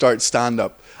before I started stand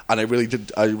up, and I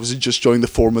wasn't just enjoying the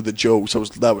form of the jokes.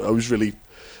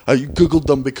 I googled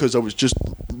them because I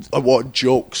wanted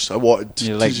jokes. I wanted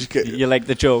you like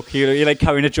the joke. You like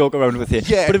carrying a joke around with you.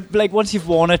 Yeah. But like once you've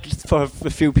worn it for a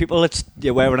few people,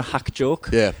 you're wearing a hack joke.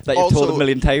 Yeah. That you've told a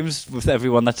million times with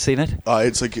everyone that's seen it.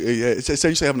 It's like it's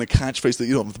essentially having a catchphrase that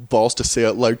you don't have the balls to say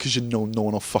out loud because you know no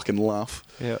one will fucking laugh.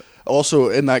 Yeah. Also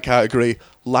in that category,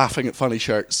 laughing at funny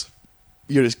shirts.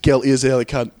 You're as guilty as the other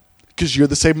cunt because you're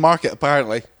the same market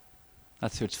apparently.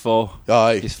 That's who it's for.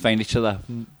 Aye. You just find each other.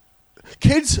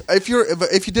 Kids, if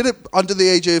you did it under the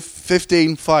age of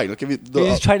 15, fine. Like you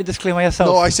just try to disclaimer yourself.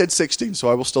 No, I said 16, so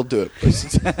I will still do it.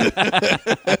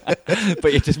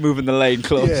 But you're just moving the lane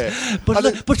close. Yeah.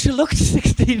 But you look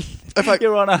 16,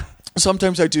 Your Honour.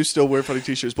 Sometimes I do still wear funny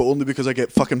t-shirts, but only because I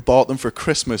get fucking bought them for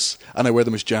Christmas and I wear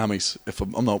them as jammies. If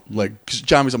I'm not like, because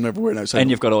jammies I'm never wearing outside. And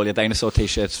you've got all your dinosaur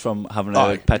t-shirts from having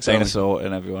a pet dinosaur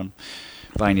and everyone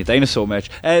buying your dinosaur merch.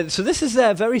 So this is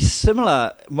a very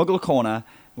similar Muggle Corner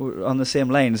on the same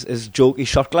lines as jokey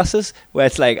shot glasses, where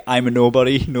it's like, I'm a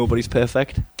nobody, nobody's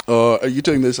perfect. Are you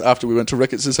doing this after we went to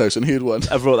Ricketts' house and he had one?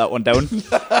 I've wrote that one down.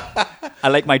 I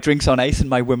like my drinks on ice and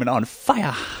my women on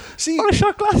fire. See, on a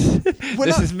shot glass.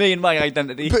 This is me and my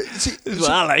identity. But see, this is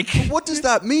what I like. What does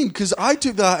that mean? Because I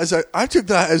took that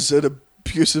as an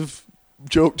abusive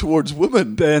joke towards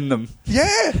women. Burn them.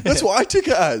 Yeah, that's what I took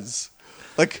it as.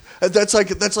 Like that's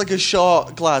like a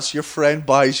shot glass your friend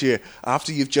buys you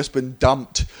after you've just been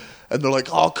dumped, and they're like,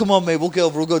 "Oh, come on, mate, we'll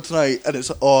go tonight." And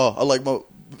it's, "Oh, I like my."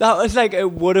 That was like,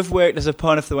 it would have worked as a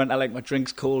pun if they went, "I like my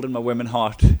drinks cold and my women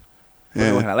hot."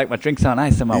 Yeah. I like my drinks on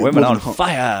ice and my women on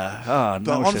fire. Oh,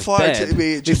 no, on fire. At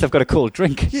least I've got a cold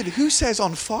drink. Yeah, who says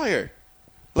on fire?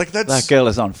 Like that girl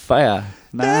is on fire.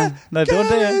 No, don't do it.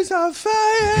 Girl is on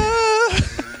fire.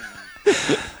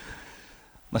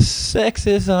 My sex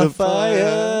is on fire.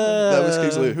 That was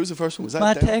Kingsley. Who's the first one? Was that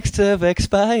my text have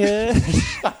expired?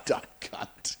 Shut up,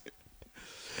 cunt.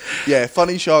 Yeah,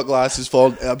 funny shot glasses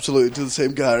fall absolutely into the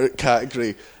same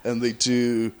category, and they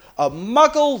do a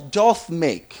muggle doth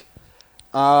make.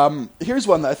 Here's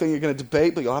one that I think you're going to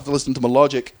debate, but you'll have to listen to my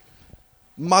logic.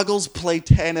 Muggles play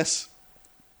tennis.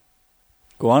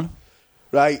 Go on.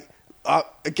 Right.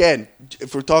 Again,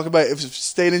 if we're talking about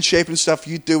staying in shape and stuff,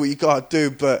 you do what you got to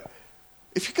do, but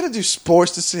if you're going to do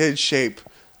sports to stay in shape,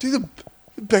 do the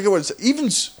bigger ones. Even,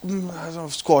 I don't know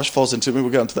if squash falls into it, maybe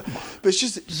we'll get onto that. But it's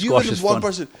just you and one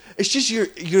person. It's just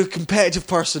you're a competitive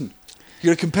person.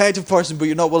 You're a competitive person, but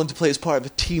you're not willing to play as part of a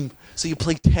team. So you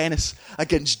play tennis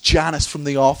against Janice from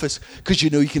The Office because you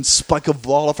know you can spike a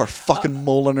ball off her fucking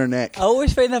mole on her neck. I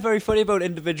always find that very funny about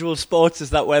individual sports, is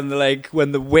that when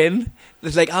they win,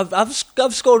 it's like, I've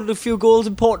scored a few goals,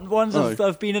 important ones.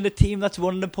 I've been in a team that's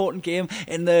won an important game,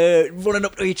 in the running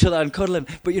up to each other and cuddling.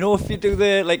 But you know, if you do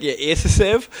your ace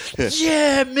save,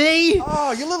 yeah, me.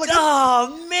 Oh, you look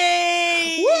like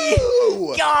me.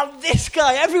 Woo! God, this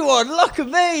guy, everyone, look at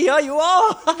me. Here you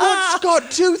are. What's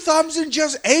got two thumbs and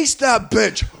just aced that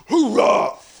bitch?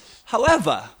 Hoorah!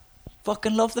 However,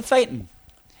 fucking love the fighting,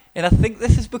 and I think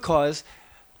this is because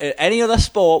any other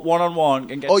sport one-on-one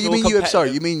can get. Oh, you mean UFC?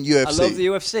 Sorry, you mean UFC? I love the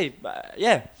UFC.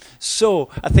 Yeah. So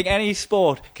I think any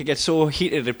sport can get so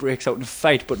heated it breaks out in a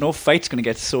fight, but no fight's going to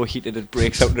get so heated it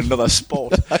breaks out in another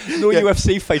sport. No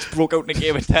UFC fights broke out in a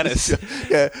game of tennis.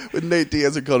 Yeah, when Nate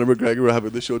Diaz and Conor McGregor were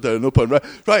having the showdown, no pun,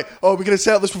 right. Oh, we're going to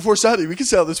sell this before Saturday. We can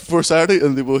sell this before Saturday,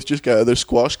 and they both just get out of their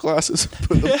squash classes,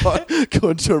 put them on, go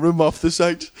and turn them off the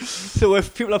site. So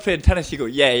if people are playing tennis, you go,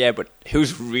 yeah, but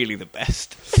who's really the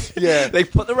best? Yeah,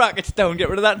 like put the rackets down, get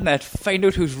rid of that net, find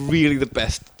out who's really the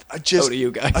best. Out of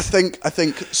you guys. I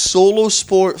think solo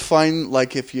sport fine.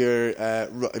 Like if you're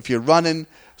running,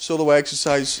 solo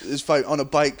exercise is fine. On a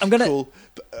bike, I'm gonna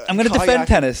defend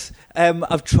tennis.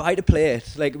 I've tried to play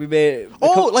it. Like we made.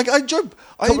 I enjoy.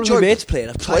 My mates play it.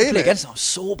 I've tried to play against them. I was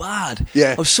so bad.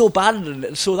 Yeah, I was so bad at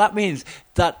it. So that means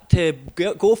that to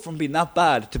go from being that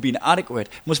bad to being adequate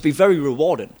must be very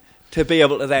rewarding. To be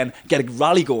able to then get a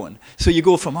rally going. So you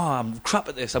go from, I'm crap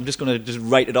at this, I'm just going to just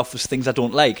write it off as things I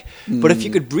don't like. But if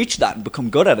you could breach that and become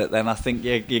good at it, then I think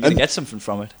you're going to get something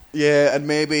from it. Yeah, and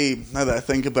maybe, now that I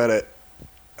think about it,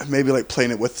 maybe like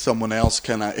playing it with someone else,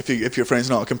 if your friend's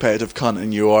not a competitive cunt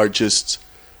and you are just...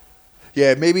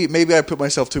 Yeah, maybe I put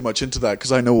myself too much into that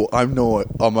because I know I'm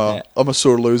a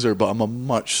sore loser, but I'm a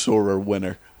much sorer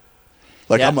winner.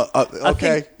 Like, Yeah.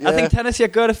 okay. I think tennis, you're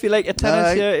good. If you like your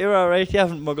tennis, Aye. you're all right. You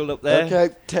haven't muggled up there.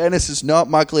 Okay, tennis is not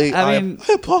muggly.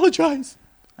 I apologise.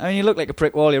 I mean, you look like a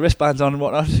brick wall. Your wristbands on and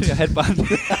whatnot. Your headband.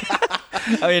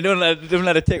 I mean, don't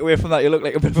let it take away from that. You look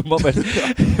like a bit of a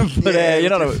muppet. But you're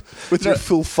not with your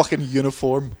full fucking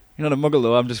uniform. You're not a muggle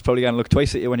though. I'm just probably going to look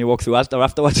twice at you when you walk through Asda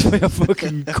afterwards for your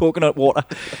fucking coconut water.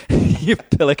 You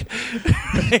pillock.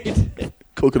 Right.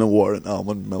 Coconut water and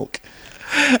almond milk.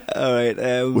 All right.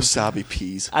 Wasabi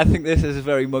peas. I think this is a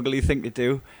very muggly thing to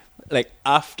do. Like,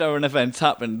 after an event's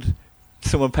happened,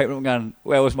 someone piped up and going,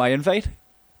 "Where was my invite?"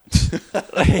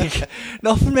 Like,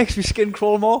 nothing makes me skin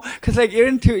crawl more, because like you're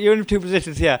in two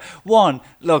positions here. One,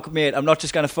 look, mate, I'm not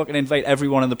just gonna fucking invite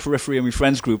everyone in the periphery of my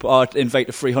friends group or invite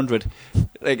the 300.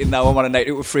 Like, now I'm on a night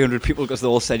out with 300 people because they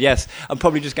all said yes. I'm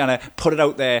probably just gonna put it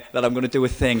out there that I'm gonna do a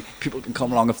thing. People can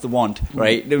come along if they want,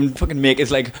 right? Then fucking make it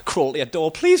like crawl to your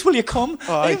door. Please, will you come?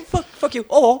 Like, fuck you.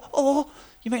 Or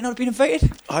you might not have been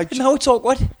invited. Now it's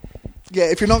awkward. Yeah,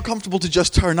 if you're not comfortable to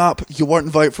just turn up, you weren't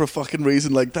invited for a fucking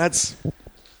reason. Like, that's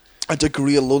a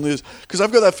degree of loneliness. Because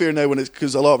I've got that fear now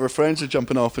because a lot of our friends are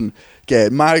jumping off and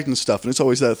getting married and stuff, and it's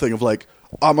always that thing of like,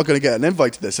 I'm not going to get an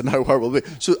invite to this, and how hard will it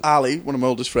be? So Ali, one of my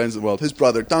oldest friends in the world, his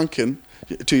brother Duncan,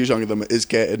 2 years younger than him, is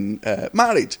getting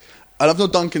married. And I've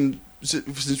known Duncan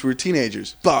since we were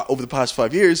teenagers, but over the past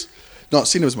 5 years, not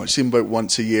seen him as much, seen him about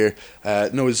once a year,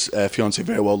 know his fiancée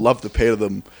very well, love the pair of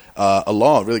them a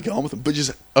lot, really get on with them, but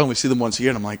just I only see them once a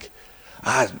year, and I'm like,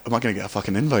 I'm not going to get a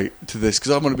fucking invite to this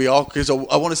because I'm going to be awkward, because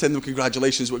I want to send them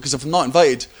congratulations, because if I'm not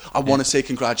invited, I want to say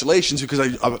congratulations, because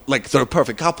I like, they're a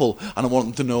perfect couple and I want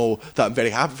them to know that I'm very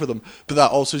happy for them. But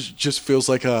that also just feels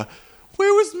like where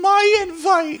was my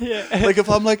invite? Yeah. Like, if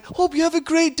I'm like, hope you have a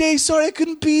great day, sorry I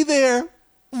couldn't be there.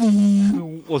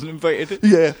 Wasn't invited.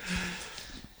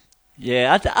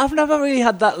 Yeah, I've never really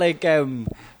had that like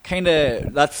kind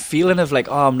of that feeling of like,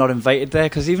 oh, I'm not invited there,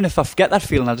 because even if I get that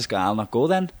feeling, I'll just go, I'll not go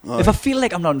then. If I feel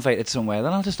like I'm not invited somewhere,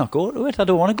 then I'll just not go to it. I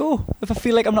don't want to go if I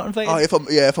feel like I'm not invited.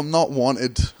 If I'm not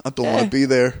wanted, I don't want to be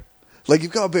there. Like,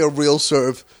 you've got to be a real sort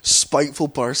of spiteful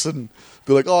person.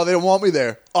 Be like, oh, they don't want me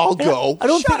there, I'll go.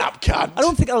 Shut up, cunt. I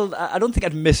don't think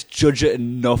I'd misjudge it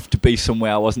enough to be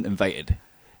somewhere I wasn't invited,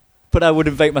 but I would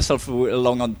invite myself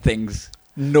along on things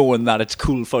knowing that it's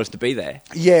cool for us to be there.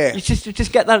 Yeah. You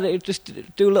just get that, just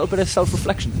do a little bit of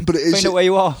self-reflection. But find out where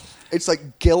you are. It's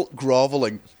like guilt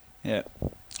groveling. Yeah.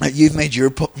 Like, you've made your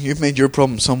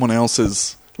problem someone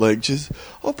else's. Like, just,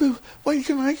 but why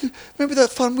can I? Remember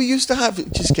that fun we used to have?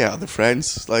 Just get other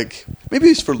friends. Like, maybe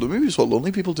it's what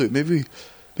lonely people do. Maybe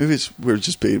maybe it's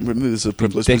a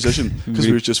privileged position because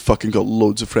we've just fucking got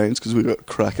loads of friends because we've got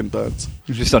cracking bands.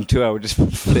 We're just on tour. We're just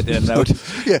flit in and out.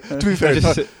 Yeah, to be fair.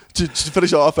 To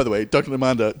finish it off, by the way, Doug and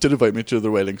Amanda did invite me to their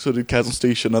wedding, so did Castle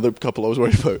Station, another couple I was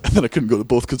worried about, and then I couldn't go to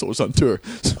both because I was on tour,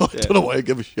 so I don't know why I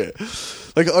give a shit.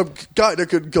 Like, I'm glad I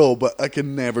couldn't go, but I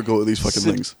can never go to these fucking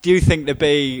things. Do you think to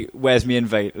be Where's Me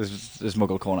Invite is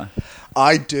Muggle Corner?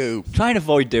 I do. Try and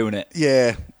avoid doing it.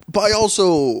 Yeah, but I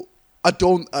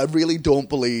really don't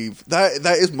believe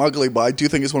that is muggly, but I do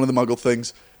think it's one of the muggle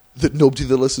things that nobody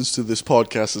that listens to this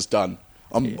podcast has done.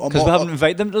 Because we haven't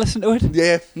invited them to listen to it.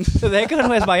 Yeah. So they're going,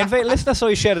 where's my invite list? I saw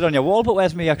you shared it on your wall, but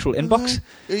where's my actual inbox?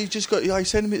 You just got,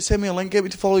 send me a link, get me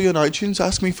to follow you on iTunes,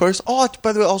 ask me first. Oh,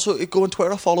 by the way, also go on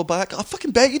Twitter, follow back. I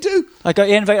fucking bet you do. I got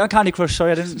your invite on Candy Crush,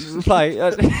 sorry I didn't reply.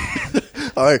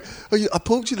 Alright, I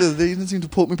poked you the other day, you didn't seem to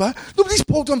poke me back. Nobody's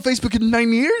poked on Facebook in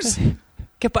 9 years.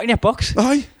 Get back in your box.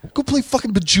 Aye, go play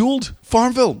fucking Bejeweled,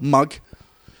 Farmville, mug.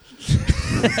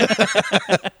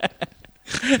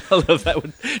 I love that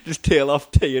one. Just teeing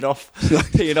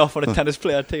off on a tennis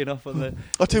player, teeing off on the...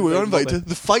 I'll tell you what you're invited to.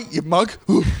 The fight, you mug.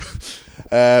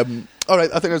 Alright,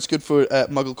 I think that's good for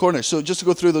Muggle Corner. So just to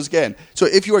go through those again. So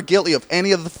if you are guilty of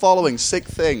any of the following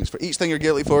 6 things, for each thing you're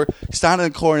guilty for, stand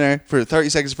in the corner for 30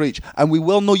 seconds for each, and we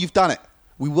will know you've done it.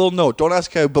 We will know. Don't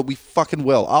ask how, but we fucking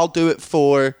will. I'll do it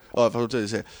for...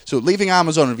 So leaving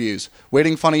Amazon reviews,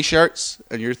 wearing funny shirts,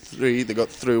 and your 3 that got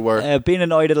through were... being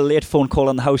annoyed at a late phone call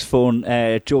on the house phone,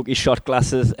 jokey shot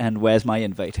glasses, and where's my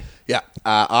invite? Yeah,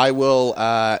 I will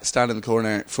stand in the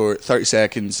corner for 30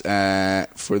 seconds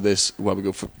for this, while we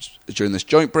go during this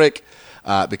joint break,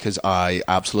 because I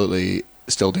absolutely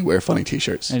still do wear funny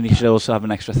t-shirts. And you should also have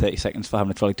an extra 30 seconds for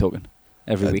having a trolley token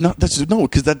every week. No,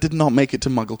 because that did not make it to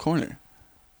Muggle Corner.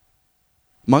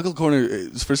 Muggle Corner,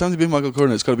 for something to be Muggle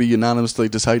Corner, it's got to be unanimously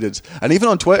decided. And even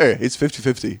on Twitter, it's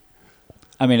 50-50.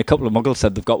 I mean, a couple of Muggles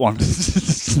said they've got one.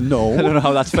 No. I don't know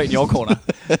how that's fighting your corner.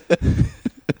 A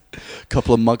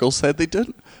couple of Muggles said they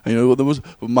didn't. And you know what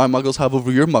my Muggles have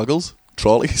over your Muggles?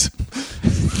 Trolleys.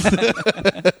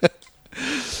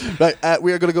 Right,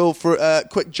 we are going to go for a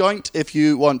quick joint. If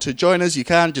you want to join us, you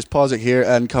can. Just pause it here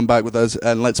and come back with us,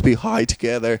 and let's be high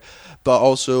together. But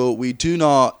also, we do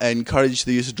not encourage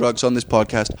the use of drugs on this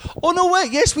podcast. Oh, no,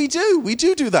 wait. Yes, we do. We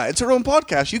do that. It's our own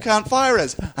podcast. You can't fire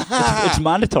us. It's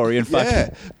mandatory, in fact. Yeah,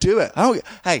 do it.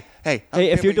 Hey,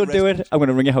 if you don't do it, I'm going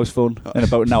to ring your house phone in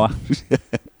about an hour.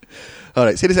 All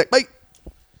right, see you in a sec. Bye.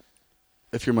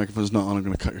 If your microphone's not on, I'm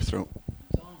going to cut your throat.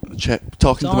 Check.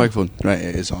 Talking to the microphone. Right,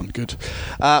 it is on. Good.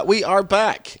 We are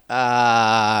back.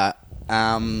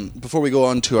 Before we go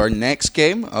on to our next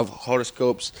game of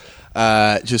horoscopes,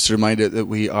 just a reminder that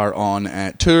we are on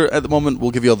tour at the moment.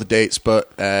 We'll give you all the dates,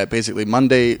 but basically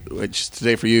Monday, which is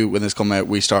today for you, when this comes out,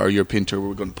 we start our European tour where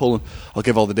we're going to Poland. I'll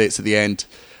give all the dates at the end,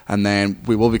 and then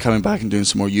we will be coming back and doing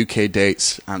some more UK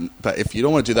dates. But if you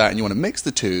don't want to do that and you want to mix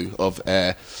the two of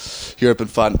Europe and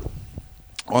fun,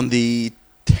 on the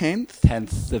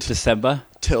 10th of December.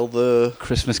 Till the...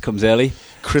 Christmas comes early.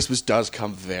 Christmas does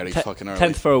come very fucking early.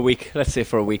 10th for a week. Let's say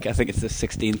for a week. I think it's the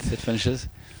 16th it finishes.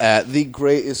 The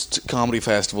greatest comedy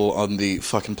festival on the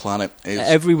fucking planet is...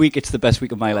 Every week it's the best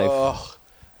week of my life.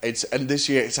 And this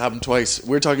year it's happened twice.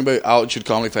 We're talking about Altitude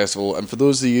Comedy Festival, and for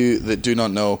those of you that do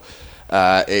not know,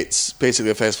 it's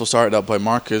basically a festival started up by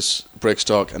Marcus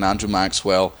Brickstock and Andrew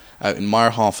Maxwell out in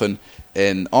Meyerhofen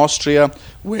in Austria,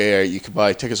 where you can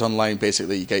buy tickets online.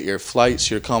 Basically, you get your flights,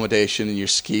 your accommodation, and your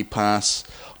ski pass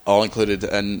all included.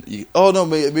 And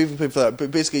maybe you pay for that.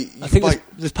 But basically, I think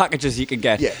there's packages you can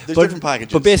get. Yeah, there's different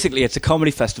packages. But basically, it's a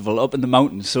comedy festival up in the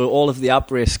mountains, so all of the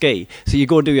après ski. So you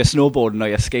go and do your snowboarding or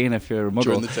your skiing if you're a muggle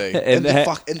during the day in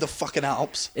the fucking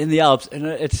Alps. In the Alps, and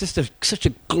it's just such a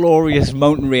glorious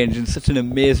mountain range and such an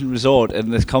amazing resort.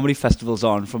 And this comedy festival's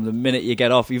on from the minute you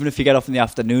get off. Even if you get off in the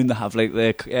afternoon, they have like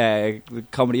the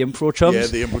comedy improv chums. Yeah,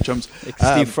 the improv chums. Like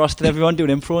Steve Frost and everyone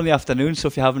doing improv in the afternoon. So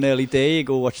if you have an early day, you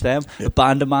go watch them. Yep. The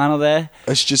Band of Man are there.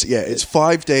 It's just it's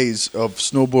 5 days of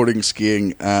snowboarding,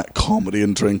 skiing, comedy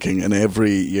and drinking, and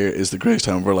every year is the greatest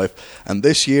time of our life. And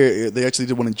this year they actually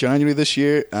did one in January this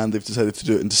year, and they've decided to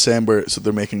do it in December, so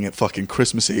they're making it fucking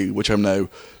Christmassy, which I'm now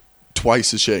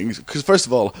twice as shitting. Because first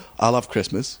of all, I love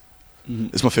Christmas. Mm-hmm.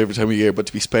 It's my favourite time of year, but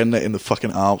to be spending it in the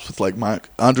fucking Alps with like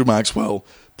Andrew Maxwell,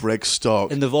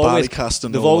 Brickstock, and they've always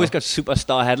got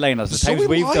superstar headliners. The times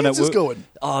we've done it, going.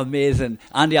 Oh, amazing!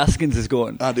 Andy Askins is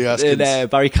going. Andy Askins,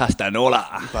 Barry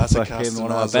Castanola, fucking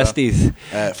one of our besties.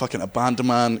 Fucking a band of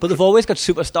man. But they've always got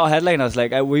superstar headliners.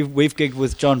 Like we've gigged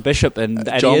with John Bishop and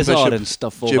Eddie Izzard and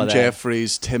stuff over Jim there.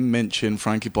 Jeffries, Tim Minchin,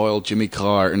 Frankie Boyle, Jimmy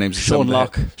Carr. Her name's Sean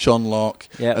Locke.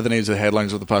 Yeah, are the names of the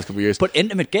headliners of the past couple of years. But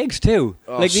intimate gigs too.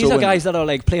 These are guys that are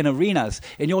like playing arenas,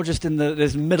 and you're just in the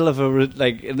middle of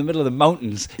the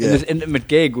mountains. In this intimate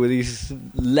gig with these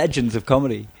legends of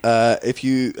comedy. If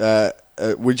you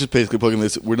we're just basically plugging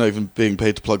this. We're not even being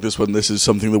paid to plug this one. This is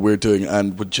something that we're doing,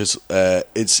 and would just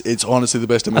it's honestly the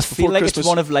best time. I feel like Christmas. It's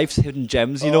one of life's hidden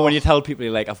gems. You know, when you tell people,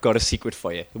 you're like, I've got a secret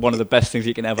for you. One of the best things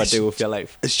you can ever do with your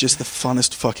life. It's just the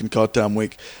funnest fucking goddamn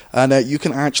week, and you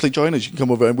can actually join us. You can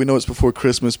come over, and we know it's before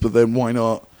Christmas, but then why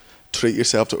not treat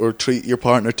yourself to, or treat your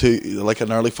partner to, like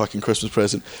an early fucking Christmas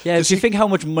present. Yeah, if you think how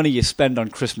much money you spend on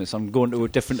Christmas, on going to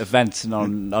different events and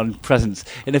on presents,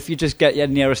 and if you just get your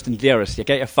nearest and dearest, you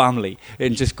get your family,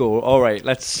 and just go, all right,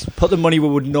 let's put the money we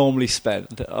would normally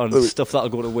spend on stuff that'll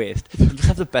go to waste, and just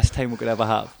have the best time we could ever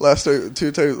have. Last time,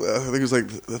 2 times, I think it was like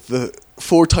the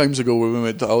 4 times ago when we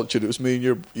went to Altitude, it was me and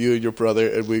you and your brother,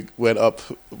 and we went up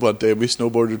one day and we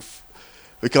snowboarded.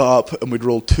 We got up and we'd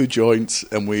rolled 2 joints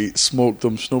and we smoked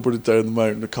them, snowboarded down the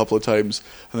mountain a couple of times,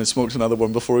 and then smoked another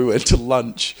one before we went to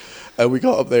lunch. And we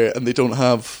got up there and they don't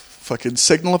have fucking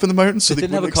signal up in the mountains. So they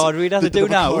didn't have a card reader? They do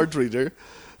now? A card reader.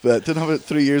 But didn't have it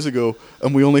 3 years ago,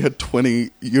 and we only had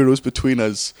 €20 between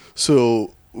us.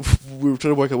 So we were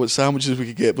trying to work out what sandwiches we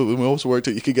could get, but we also worked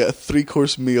out you could get a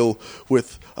 3-course meal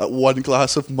with 1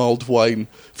 glass of mulled wine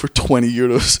for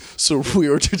 €20. So we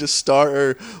ordered a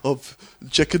starter of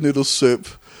chicken noodle soup,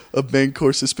 a main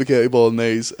course of spaghetti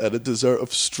bolognese, and a dessert of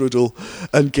strudel,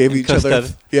 and gave each other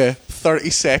 30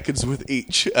 seconds with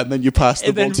each, and then you pass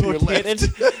the ball to your left.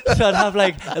 So I'd have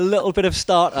like a little bit of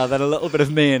starter, then a little bit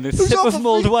of main, a sip of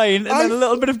mulled wine, and then a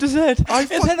little bit of dessert, and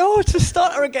then it's a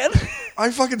starter again. I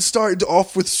fucking started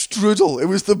off with strudel. It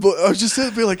was I was just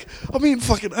sitting there like, I'm eating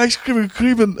fucking ice cream and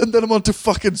cream, and then I'm on to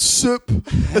fucking soup.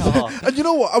 And you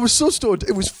know what? I was so stoned.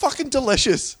 It was fucking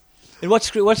delicious. And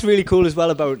what's really cool as well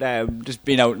about just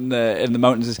being out in the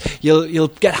mountains is you'll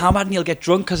get hammered and you'll get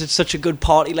drunk because it's such a good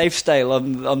party lifestyle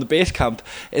on the base camp.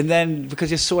 And then because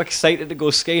you're so excited to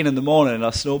go skiing in the morning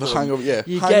or snowboarding, The hangover, yeah.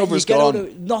 you Hangover's get out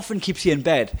gone. nothing keeps you in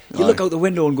bed. You look out the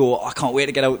window and go, I can't wait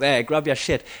to get out there, grab your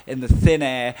shit in the thin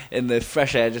air, in the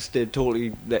fresh air, just totally,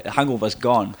 the hangover's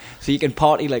gone. So you can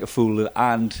party like a fool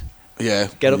and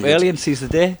get up early and seize the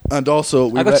day. And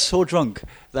also, I got so drunk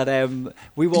that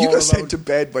we were. You all got sent to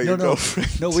bed by your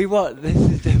girlfriend. No, we were. This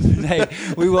is different. Hey,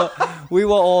 we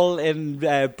were all in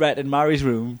Brett and Mary's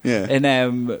room,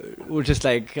 and we were just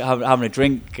like having a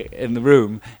drink in the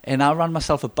room. And I ran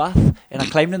myself a bath, and I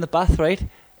climbed in the bath, right.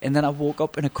 And then I woke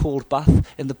up in a cold bath,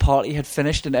 and the party had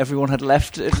finished, and everyone had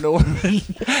left, and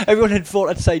everyone had fought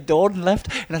outside door and left.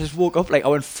 And I just woke up like I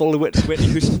went full Whitney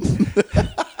Houston.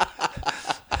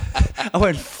 I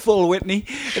went full Whitney,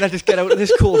 and I just get out of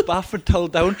this cold bath and towel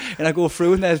down, and I go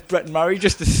through, and there's Brett and Mary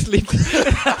just asleep.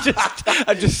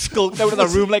 I just skulked out of the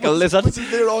room like a lizard. Was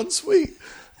it their ensuite?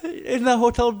 In the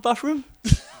hotel bathroom.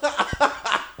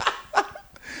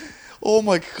 Oh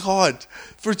my God!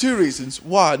 For 2 reasons.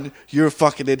 One, you're a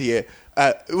fucking idiot.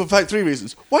 In fact, 3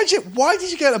 reasons. Why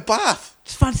did you get a bath?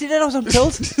 Just fancied it. I was on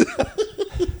pills.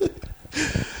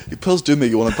 Your pills do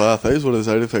make you want a bath. That is one of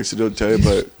the side effects you don't tell you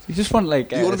about. You just want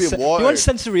like you want to be in water. You want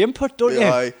sensory input, don't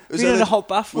you? Being in a hot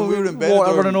bath when we were in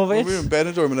water running over When we were in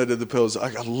Benidorm and I did the pills, I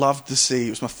loved to see. It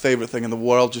was my favourite thing in the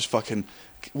world. Just fucking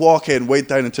walk in, wait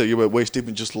down until you're about waist deep,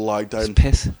 and just lie down. Just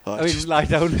piss. Just lie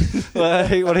down.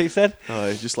 What he said?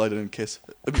 Just lie down and kiss.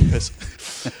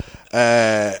 Piss.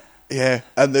 Yeah,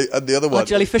 and the other one. Oh,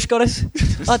 jellyfish goddess.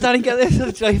 Oh, Danny, get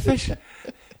this jellyfish.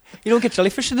 You don't get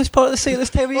jellyfish in this part of the sea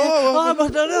this time of year.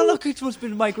 No, look, it must have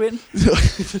been migrating.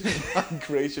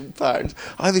 Migration patterns.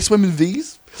 They swim in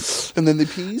V's, and then they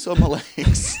pees on my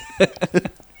legs.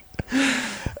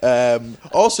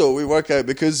 Also, we work out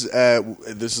because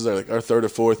this is our third or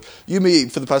fourth. You, me,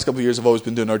 for the past couple of years, have always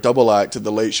been doing our double act at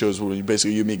the late shows where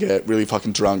you, me, get really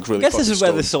fucking drunk. Really, I guess this is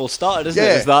stoned. Where this all started, isn't it?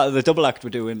 Is that the double act we're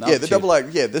doing? Yeah, the double act.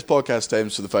 Yeah, this podcast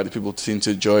stems from the fact that people seem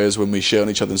to enjoy us when we shit on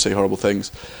each other and say horrible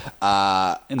things.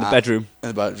 In the bedroom. In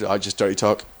the bedroom, I just dirty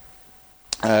talk.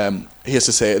 He has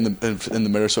to say it in the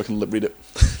mirror so I can lip read it.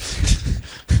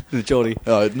 The Geordie.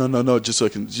 No, just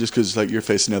because like you're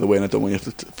facing the other way and I don't want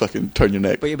you to fucking turn your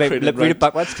neck. But you might lip read it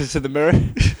backwards because it's in the mirror.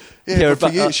 Yeah, but for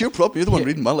you, it's your problem. You're the one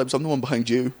reading my lips. I'm the one behind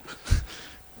you.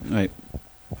 Right.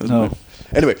 No.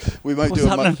 Anyway, we might What's do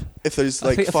happening? If there's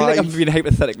like 5. I feel like I'm being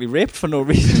hypothetically raped for no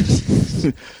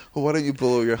reason. Well, why don't you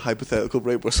blow your hypothetical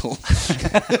rape whistle?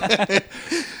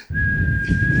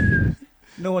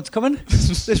 No one's coming.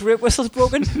 This rape whistle's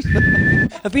broken.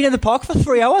 I've been in the park for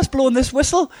 3 hours blowing this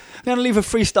whistle. I'm going to leave a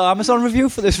 3-star Amazon review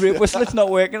for this rape whistle. It's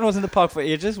not working. I was in the park for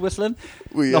ages whistling.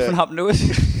 Nothing happened to us.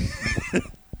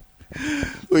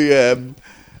 We've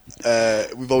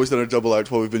always done our double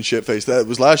act while we've been shit-faced. That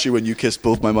was last year when you kissed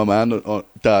both my mum and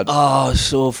dad. Oh,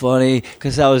 so funny.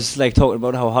 Because I was like talking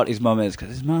about how hot his mum is. Because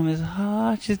his mum is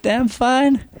hot. She's damn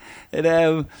fine.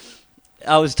 And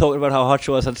I was talking about how hot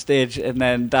she was on stage, and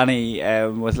then Danny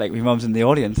was like, my mum's in the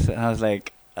audience, and I was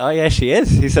like, oh yeah, she is.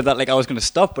 He said that like I was going to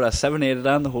stop, but I serenaded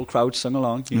her and the whole crowd sung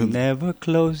along. You never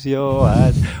close your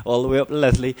eyes, all the way up to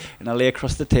Leslie, and I lay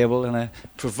across the table in a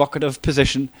provocative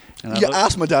position. And you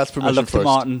asked my dad's permission I looked first. at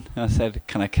Martin and I said,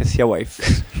 can I kiss your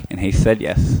wife? And he said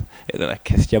yes. And then I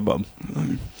kissed your mum.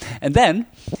 And then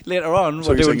later on, so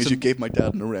what you're saying is you gave my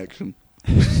dad an erection.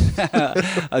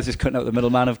 I was just cutting out the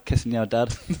middleman of kissing your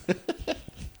dad.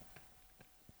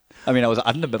 I mean, I was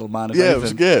adding a middleman. Middle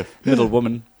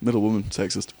woman,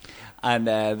 sexist. And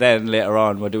then later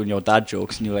on, we're doing your dad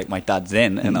jokes, and you're like, my dad's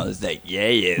in. And I was like, yeah,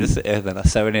 he is. And then I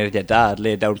serenaded your dad,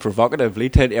 laid down provocatively,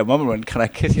 turned to your mum and went, can I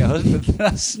kiss your husband? And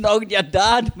I snogged your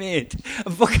dad, mate.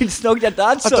 I fucking snogged your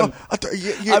dad, son.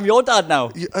 I'm your dad now.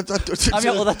 I'm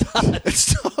your other dad.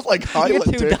 It's not like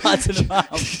Highlander. You got 2 dads and a mum.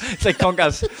 It's like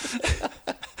Conkers.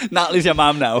 Natalie's your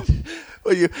mum now.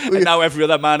 And now every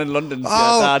other man in London's your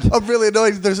dad. I'm really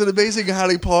annoyed. There's an amazing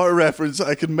Harry Potter reference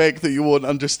I can make that you won't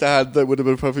understand that would have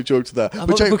been a perfect joke to that.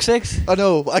 Book 6? I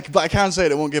know, but I can't say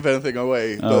it. It won't give anything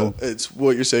away. Oh. But it's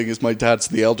what you're saying is my dad's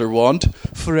the Elder Wand.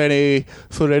 For any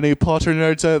Potter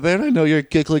nerds out there, I know you're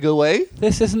giggling away.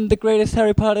 This isn't the greatest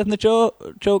Harry Potter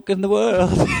joke in the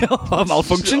world. I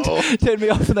malfunctioned. Turned me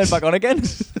off and then back on again.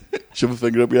 Shove a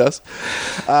finger up your ass.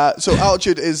 So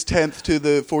altitude is 10th to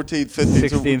the 14th, 15th.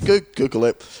 16th. So Google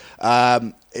it.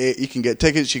 You can get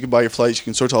tickets, you can buy your flights, you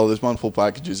can sort all those multiple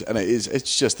packages, and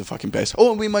it's just the fucking best.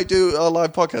 Oh, and we might do a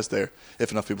live podcast there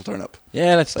if enough people turn up.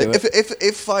 Yeah, let's do it.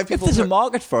 If 5 people... If there's a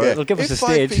market for it, it'll give us a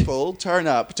stage. If 5 people turn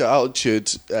up to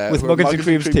Altitude... with Muggins and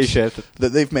Cream's t-shirt. That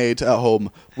they've made at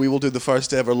home, we will do the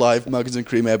first ever live Muggins and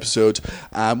Cream episode.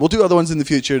 We'll do other ones in the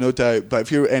future, no doubt, but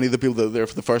if you're any of the people that are there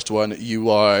for the first one, you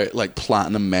are like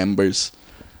platinum members.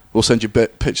 We'll send you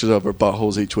pictures of our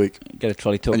buttholes each week. Get a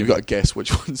trolley token. And you've got to guess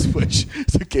which one's which.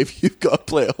 So you've got to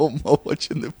play at home while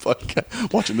watching the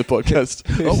podcast.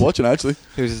 Watching, actually.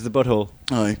 Whose is the butthole?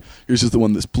 Aye. Yours is the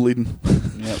one that's bleeding.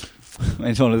 Yep.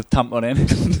 Mine's one with the tampon in.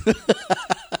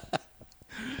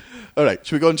 All right,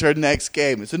 should we go into our next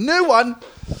game? It's a new one.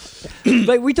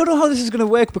 Like, we don't know how this is going to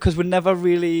work because we never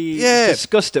really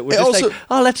discussed it. We're just like,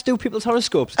 let's do people's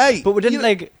horoscopes. Hey, but we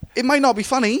didn't it might not be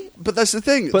funny, but that's the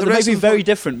thing. But they may be very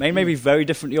different. Mine may be very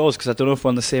different to yours because I don't know if we're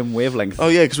on the same wavelength. Oh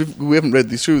yeah, because we haven't read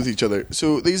these through with each other.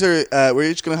 So these are we're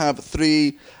each going to have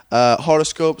 3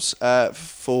 horoscopes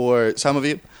for some of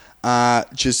you.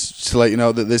 Just to let you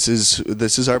know that this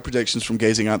is our predictions from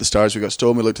gazing at the stars. We got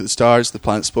stoned, we looked at the stars, the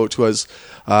planets spoke to us.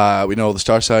 We know all the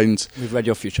star signs. We've read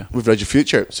your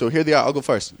future. So here they are. I'll go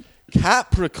first.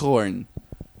 Capricorn.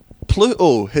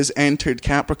 Pluto has entered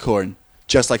Capricorn,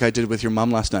 just like I did with your mum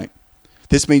last night.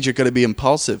 This means you're going to be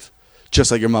impulsive,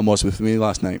 just like your mum was with me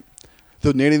last night.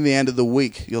 Though nearing the end of the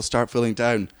week, you'll start feeling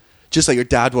down, just like your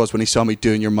dad was when he saw me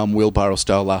doing your mum wheelbarrow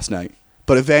style last night.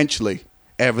 But eventually,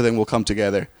 everything will come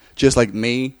together, just like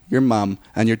me, your mum,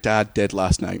 and your dad did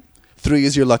last night. 3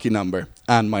 is your lucky number,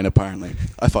 and mine apparently.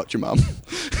 I fucked your mum.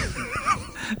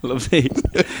 Lovely.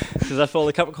 Is that for all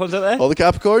the Capricorns out there? All the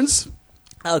Capricorns?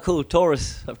 Oh, cool.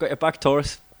 Taurus. I've got your back,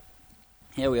 Taurus.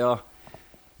 Here we are.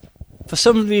 For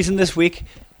some reason this week,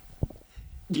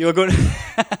 you're going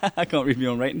to... I can't read my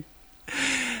own writing.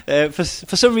 For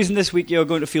some reason this week, you're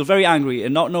going to feel very angry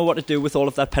and not know what to do with all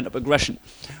of that pent-up aggression.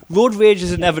 Road rage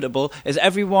is inevitable as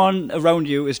everyone around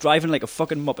you is driving like a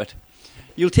fucking muppet.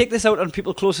 You'll take this out on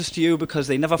people closest to you because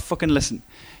they never fucking listen.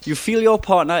 You feel your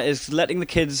partner is letting the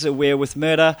kids away with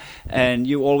murder and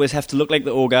you always have to look like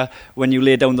the ogre when you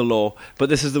lay down the law. But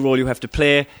this is the role you have to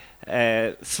play.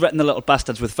 Threaten the little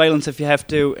bastards with violence if you have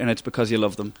to, and it's because you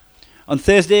love them. On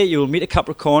Thursday, you will meet a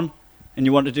Capricorn and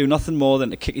you want to do nothing more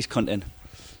than to kick his cunt in.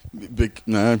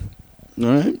 No.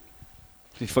 Alright.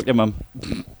 You fucked your mum?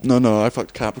 No, I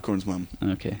fucked Capricorn's mum.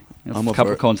 Okay.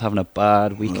 Capricorn's having a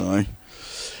bad week. Aye.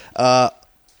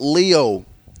 Leo.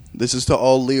 This is to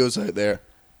all Leos out there.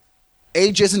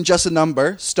 Age isn't just a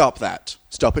number. Stop that.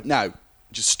 Stop it now.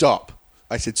 Just stop.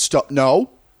 I said stop.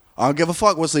 No. I don't give a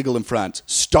fuck what's legal in France.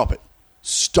 Stop it.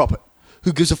 Stop it.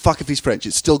 Who gives a fuck if he's French?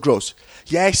 It's still gross.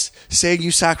 Yes, saying you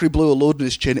sacre bleu a load in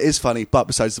his chin is funny, but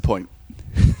besides the point.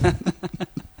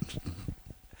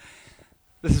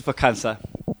 This is for Cancer.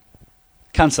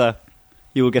 Cancer,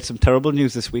 you will get some terrible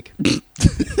news this week.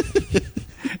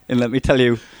 And let me tell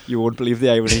you, you won't believe the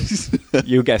irony.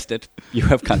 You guessed it. You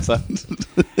have cancer.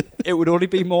 It would only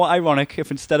be more ironic if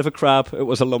instead of a crab, it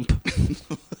was a lump.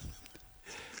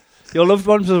 Your loved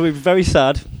ones will be very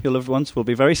sad. Your loved ones will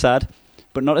be very sad,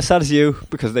 but not as sad as you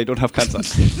because they don't have cancer.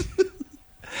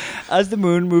 As the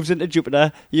moon moves into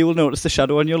Jupiter, you will notice the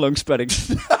shadow on your lung spreading.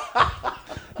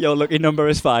 Your lucky number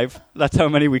is 5. That's how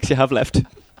many weeks you have left.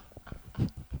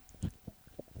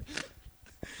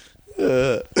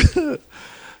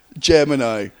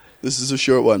 Gemini. This is a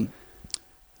short one.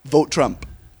 Vote Trump.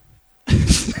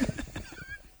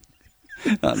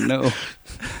 Oh no.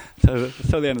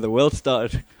 That's how the end of the world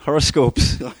started.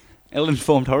 Horoscopes.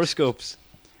 Ill-informed horoscopes.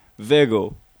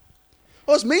 Virgo.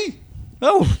 Oh, it's me.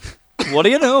 Oh, what do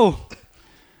you know?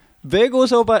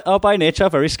 Virgos are by nature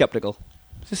very sceptical.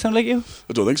 Does this sound like you?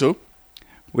 I don't think so.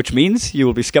 Which means you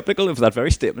will be sceptical of that very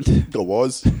statement. I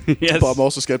was. Yes. But I'm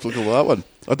also sceptical of that one.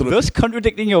 I don't know. Thus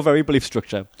contradicting your very belief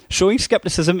structure. Showing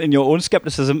skepticism in your own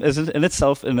skepticism is in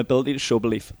itself an ability to show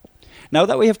belief. Now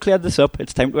that we have cleared this up,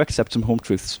 it's time to accept some home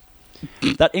truths.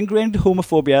 That ingrained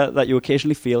homophobia that you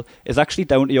occasionally feel is actually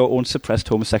down to your own suppressed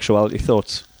homosexuality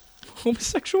thoughts.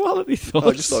 Homosexuality thoughts?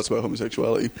 I just thought about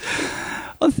homosexuality.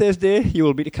 On Thursday, you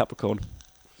will meet a Capricorn.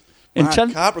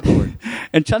 Capricorn.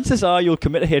 And chances are you'll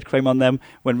commit a hate crime on them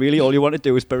when really all you want to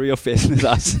do is bury your face in his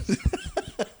ass.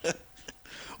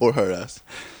 Or her ass.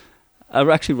 I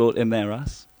actually wrote in their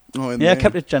ass. Oh, I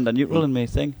kept it gender neutral in my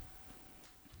thing.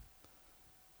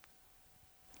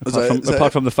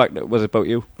 Apart from the fact that it was about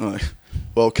you. Oh.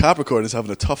 Well, Capricorn is having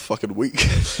a tough fucking week.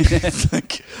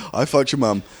 Like, I fucked your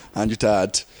mum and your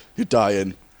dad. You're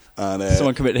dying. And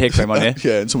someone committed a hate crime on you.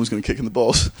 Yeah, and someone's going to kick in the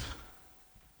balls.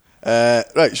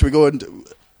 Right, should we go and...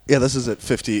 Yeah, this is at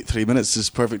 53 minutes. This is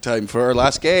perfect time for our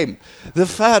last game. The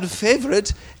fan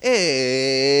favourite, it's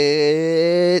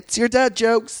your dad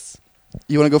jokes.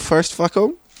 You want to go first,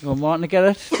 fucko? You want Martin to get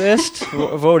it first?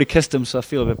 I've already kissed him, so I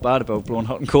feel a bit bad about blowing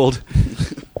hot and cold.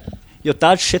 Your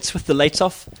dad shits with the lights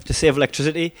off to save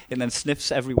electricity and then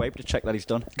sniffs every wipe to check that he's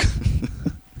done.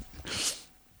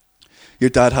 Your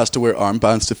dad has to wear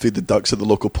armbands to feed the ducks at the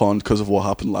local pond because of what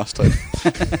happened last time.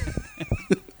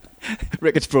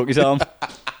 Ricketts broke his arm.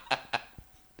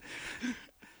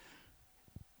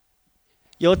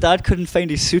 Your dad couldn't find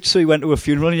his suit, so he went to a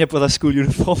funeral in your brother's school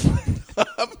uniform.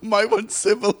 My one's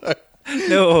similar.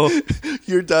 No.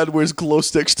 Your dad wears glow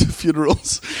sticks to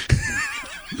funerals.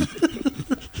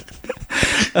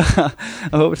 I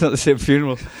hope it's not the same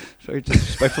funeral. Very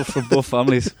disrespectful for both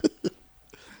families.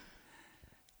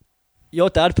 Your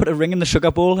dad put a ring in the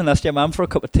sugar bowl and asked your mum for a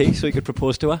cup of tea so he could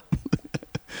propose to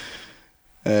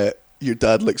her. Your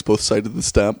dad licks both sides of the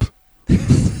stamp.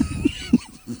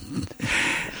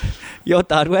 Your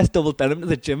dad wears double denim to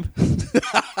the gym.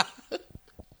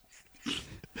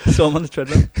 So I'm on the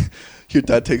treadmill. Your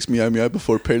dad takes meow meow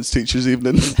before parents teachers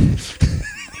evening.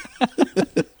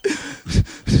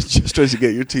 Just tries to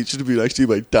get your teacher to be nice to you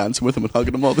by dancing with him and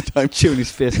hugging him all the time. Chewing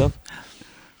his face off.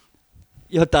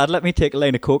 Your dad let me take a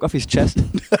line of coke off his chest.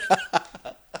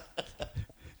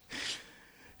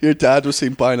 Your dad was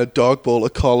seen buying a dog bowl, a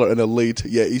collar and a lead,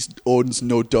 yet he owns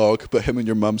no dog, but him and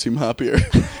your mum seem happier.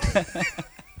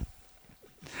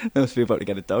 That must be about to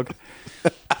get a dog.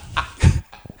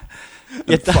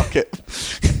 Fuck it.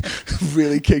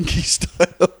 Really kinky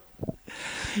style.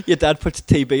 Your dad puts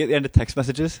TB at the end of text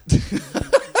messages.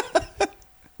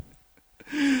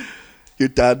 Your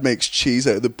dad makes cheese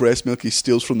out of the breast milk he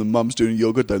steals from the mums doing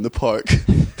yoga down the park.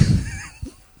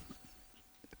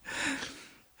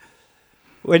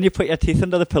 When you put your teeth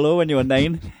under the pillow when you were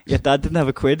 9, your dad didn't have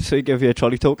a quid, so he gave you a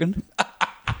trolley token.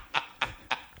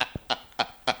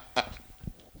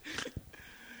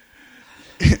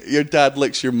 Your dad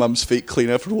licks your mum's feet clean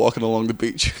after walking along the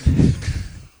beach.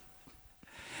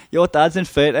 Your dad's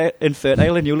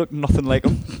infertile and you look nothing like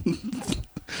him.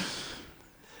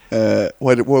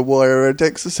 Why are our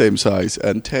dicks the same size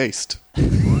and taste?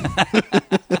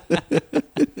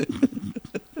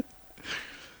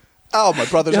 Oh, my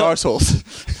brother's arseholes.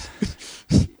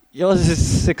 Yours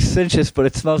is 6 inches, but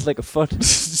it smells like a foot.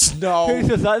 No. Who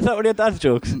says that? Is that one of your dad's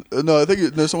jokes? No, I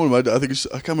think someone of my dad.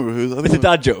 I can't remember who. It's a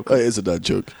dad joke. It is a dad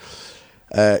joke.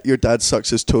 Your dad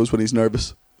sucks his toes when he's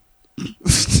nervous.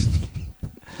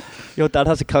 Your dad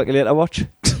has a calculator watch.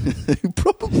 He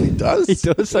probably does. He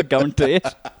does, I guarantee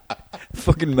it.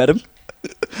 Fucking met him.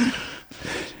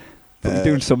 Fucking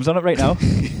doing sums on it right now.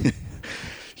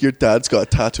 Your dad's got a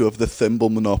tattoo of the thimble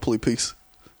Monopoly piece.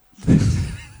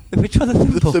 Which one? The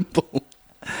thimble? The thimble.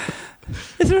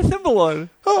 Is there a thimble one?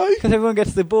 Hi. Because everyone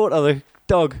gets the boat or the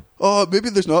dog. Oh,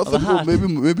 maybe there's not a thimble.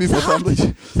 Maybe my family.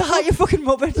 The hat, you fucking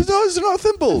muppet. No, is there not a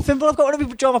thimble? The thimble, I've got one in my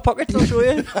pajama pockets, I'll show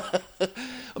you.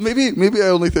 Maybe I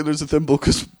only think there's a thimble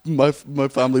because my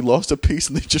family lost a piece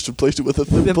and they just replaced it with a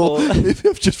thimble. Maybe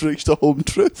I've just reached a home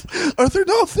truth. Are there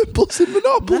not thimbles in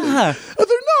Monopoly? Nah. Are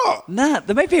there not? Nah,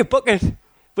 there might be a bucket,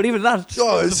 but even that.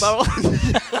 Oh, is a barrel.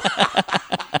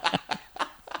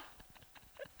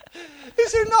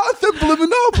 Is there not a thimble in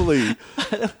Monopoly?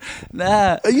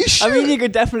 Nah. Are you sure? I mean, you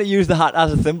could definitely use the hat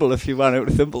as a thimble if you ran out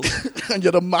of thimbles. And you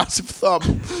had a massive thumb.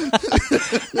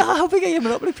 Nah, how big are your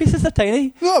Monopoly pieces? They're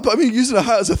tiny. No, but I mean, using a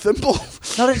hat as a thimble.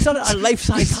 No, it's not a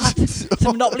life-size hat. It's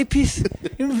a Monopoly piece.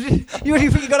 You really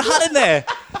think you got a hat in there?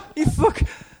 You fuck.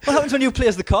 What happens when you play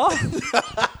as the car?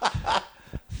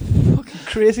 Fucking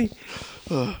crazy.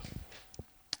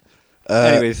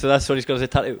 Anyway, so that's what he's got as a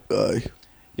tattoo. Aye.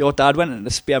 Your dad went into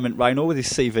the spearmint rhino with his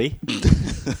CV.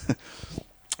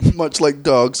 Much like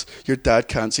dogs, your dad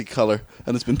can't see colour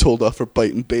and has been told off for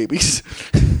biting babies.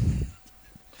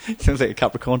 Sounds like a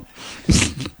Capricorn.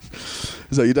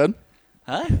 Is that you done?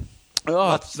 Huh?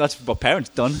 Oh, that's what parents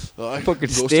done. Aye. Fucking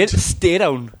stay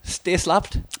down. Stay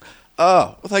slapped.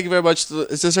 Oh, well, thank you very much.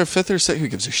 Is this our 5th or 6th? Who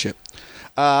gives a shit?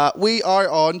 We are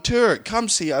on tour. Come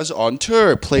see us on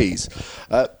tour, please.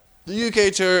 The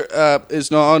UK tour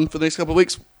is not on for the next couple of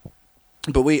weeks,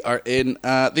 but we are in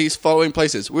these following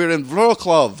places. We're in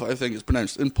Wrocław, I think it's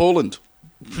pronounced, in Poland.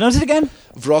 Pronounce it again.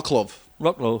 Wrocław.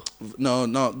 Rocklow.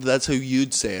 No, that's how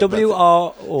you'd say it.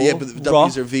 W-R-O. Yeah, but the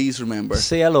W's are V's, remember.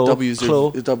 C-L-O.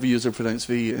 W's are pronounced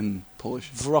V in Polish.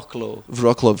 Wrocław.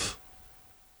 Wrocław.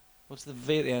 What's the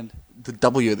V at the end? The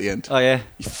W at the end. Oh, yeah.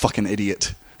 You fucking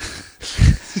idiot.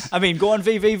 I mean, go on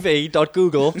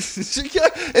www.google. Yeah,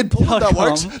 in Poland that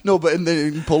works. No, but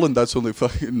in Poland that's only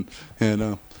fucking... Yeah,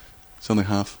 no. It's only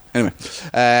half. Anyway.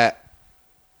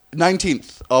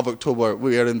 19th of October,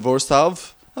 we are in Warsaw.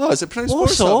 Oh, is it pronounced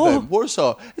Warsaw? Then?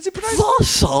 Warsaw. Is it pronounced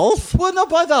Warsaw? Well, not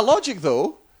by that logic,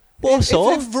 though.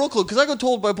 Warsaw? If Wrocław, because I got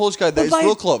told by a Polish guy that it's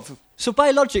Wrocław. So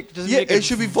by logic, does it make it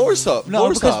should be Warsaw. No,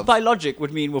 Warsaw. because by logic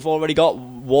would mean we've already got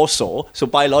Warsaw, so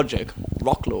by logic,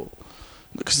 Wrocław.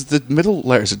 Because the middle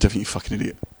letters are different, you fucking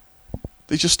idiot.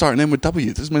 They just start an M with W.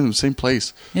 It doesn't mean the same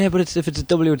place. Yeah, but if it's a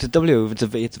W, it's a W. If it's a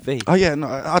V, it's a V. Oh, yeah. No,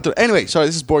 I don't. Anyway, sorry,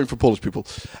 this is boring for Polish people.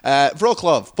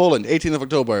 Wrocław, Poland, 18th of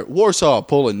October. Warsaw,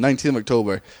 Poland, 19th of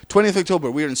October. 20th of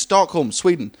October, we're in Stockholm,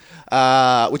 Sweden,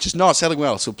 which is not selling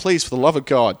well. So please, for the love of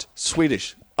God,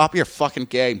 Swedish, up your fucking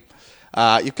game.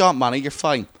 You've got money, you're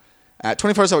fine.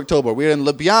 21st of October, we're in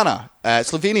Ljubljana,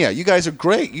 Slovenia. You guys are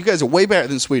great. You guys are way better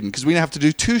than Sweden because we have to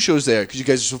do 2 shows there because you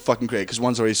guys are so fucking great because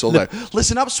one's already sold out.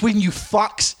 Listen up, Sweden, you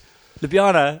fucks.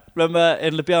 Ljubljana, remember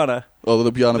in Ljubljana? Oh,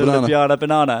 the Ljubljana banana. Ljubljana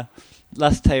banana.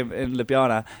 Last time in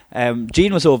Ljubljana,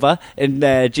 Gene was over, and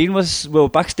we were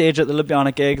backstage at the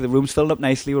Ljubljana gig. The room's filled up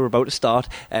nicely. We're about to start.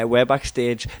 We're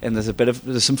backstage, and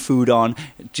there's some food on.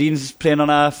 Gene's playing on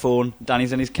her phone.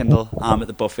 Danny's on his Kindle. I'm at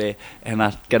the buffet, and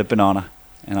I get a banana,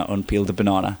 and I unpeel the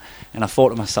banana, and I thought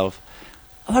to myself,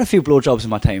 I've had a few blowjobs in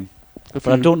my time, but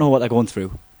I don't know what they're going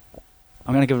through.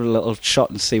 I'm going to give it a little shot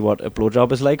and see what a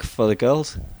blowjob is like for the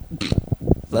girls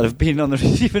that have been on the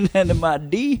receiving end of my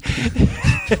D.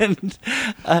 And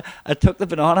I took the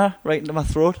banana right into my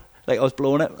throat, like I was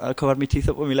blowing it. I covered my teeth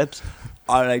up with my lips.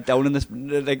 I like down in this,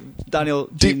 like Daniel,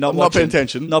 not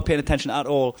paying attention at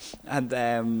all. And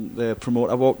the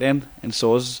promoter walked in and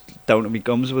saw us down to my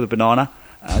gums with a banana.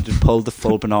 And I just pulled the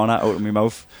full banana out of my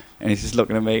mouth, and he's just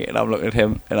looking at me, and I'm looking at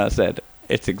him, and I said,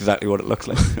 "It's exactly what it looks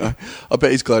like." I bet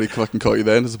he's glad he fucking caught you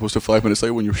then, as opposed to 5 minutes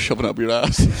later when you were shoving it up your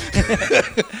ass.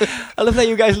 I love that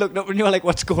you guys looked up and you were like,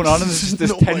 "What's going on?" And there's just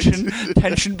this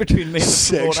tension between me and the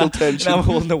sexual tension. And I'm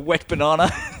holding a wet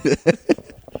banana.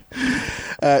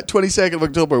 22nd of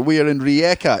October, we are in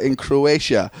Rijeka in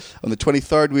Croatia. On the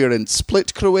 23rd, we are in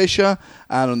Split, Croatia.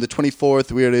 And on the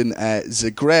 24th, we are in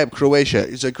Zagreb, Croatia.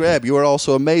 Zagreb, you are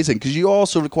also amazing because you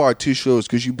also require 2 shows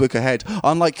because you book ahead,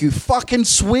 unlike you fucking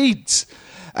Swedes.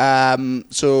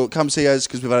 So come see us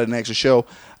because we've added an extra show.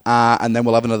 And then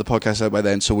we'll have another podcast out by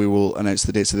then, so we will announce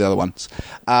the dates of the other ones.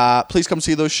 Please come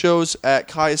see those shows.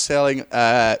 Kai is selling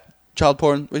child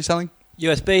porn. What are you selling?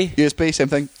 USB, same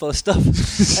thing. Full of stuff.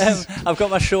 I've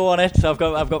got my show on it. I've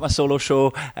got my solo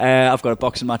show. I've got a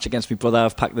boxing match against my brother.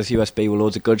 I've packed this USB with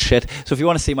loads of good shit. So if you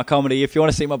want to see my comedy, if you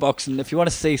want to see my boxing, if you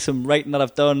want to see some writing that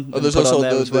I've done, there's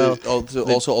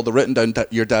also all the written down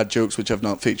your dad jokes which have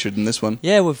not featured in this one.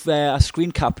 Yeah, we've I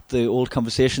screen capped the old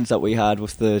conversations that we had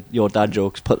with your dad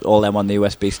jokes. Put all them on the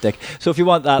USB stick. So if you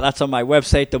want that, that's on my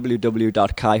website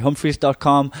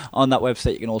www.kaihumphreys.com. On that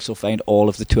website, you can also find all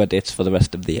of the tour dates for the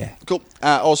rest of the year. Cool.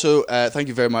 Also, thank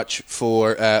you very much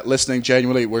for listening.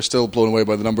 Genuinely, we're still blown away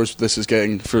by the numbers this is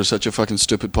getting for such a fucking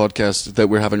stupid podcast that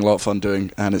we're having a lot of fun doing,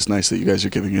 and it's nice that you guys are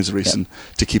giving us a reason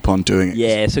to keep on doing it.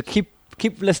 Yeah, so keep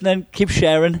listening, keep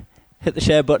sharing, hit the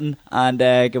share button, and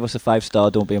give us a 5-star.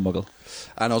 Don't be a muggle.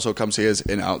 And also come see us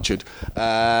in Altitude.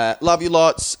 Love you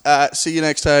lots. See you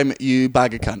next time, you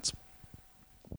bag of cunts.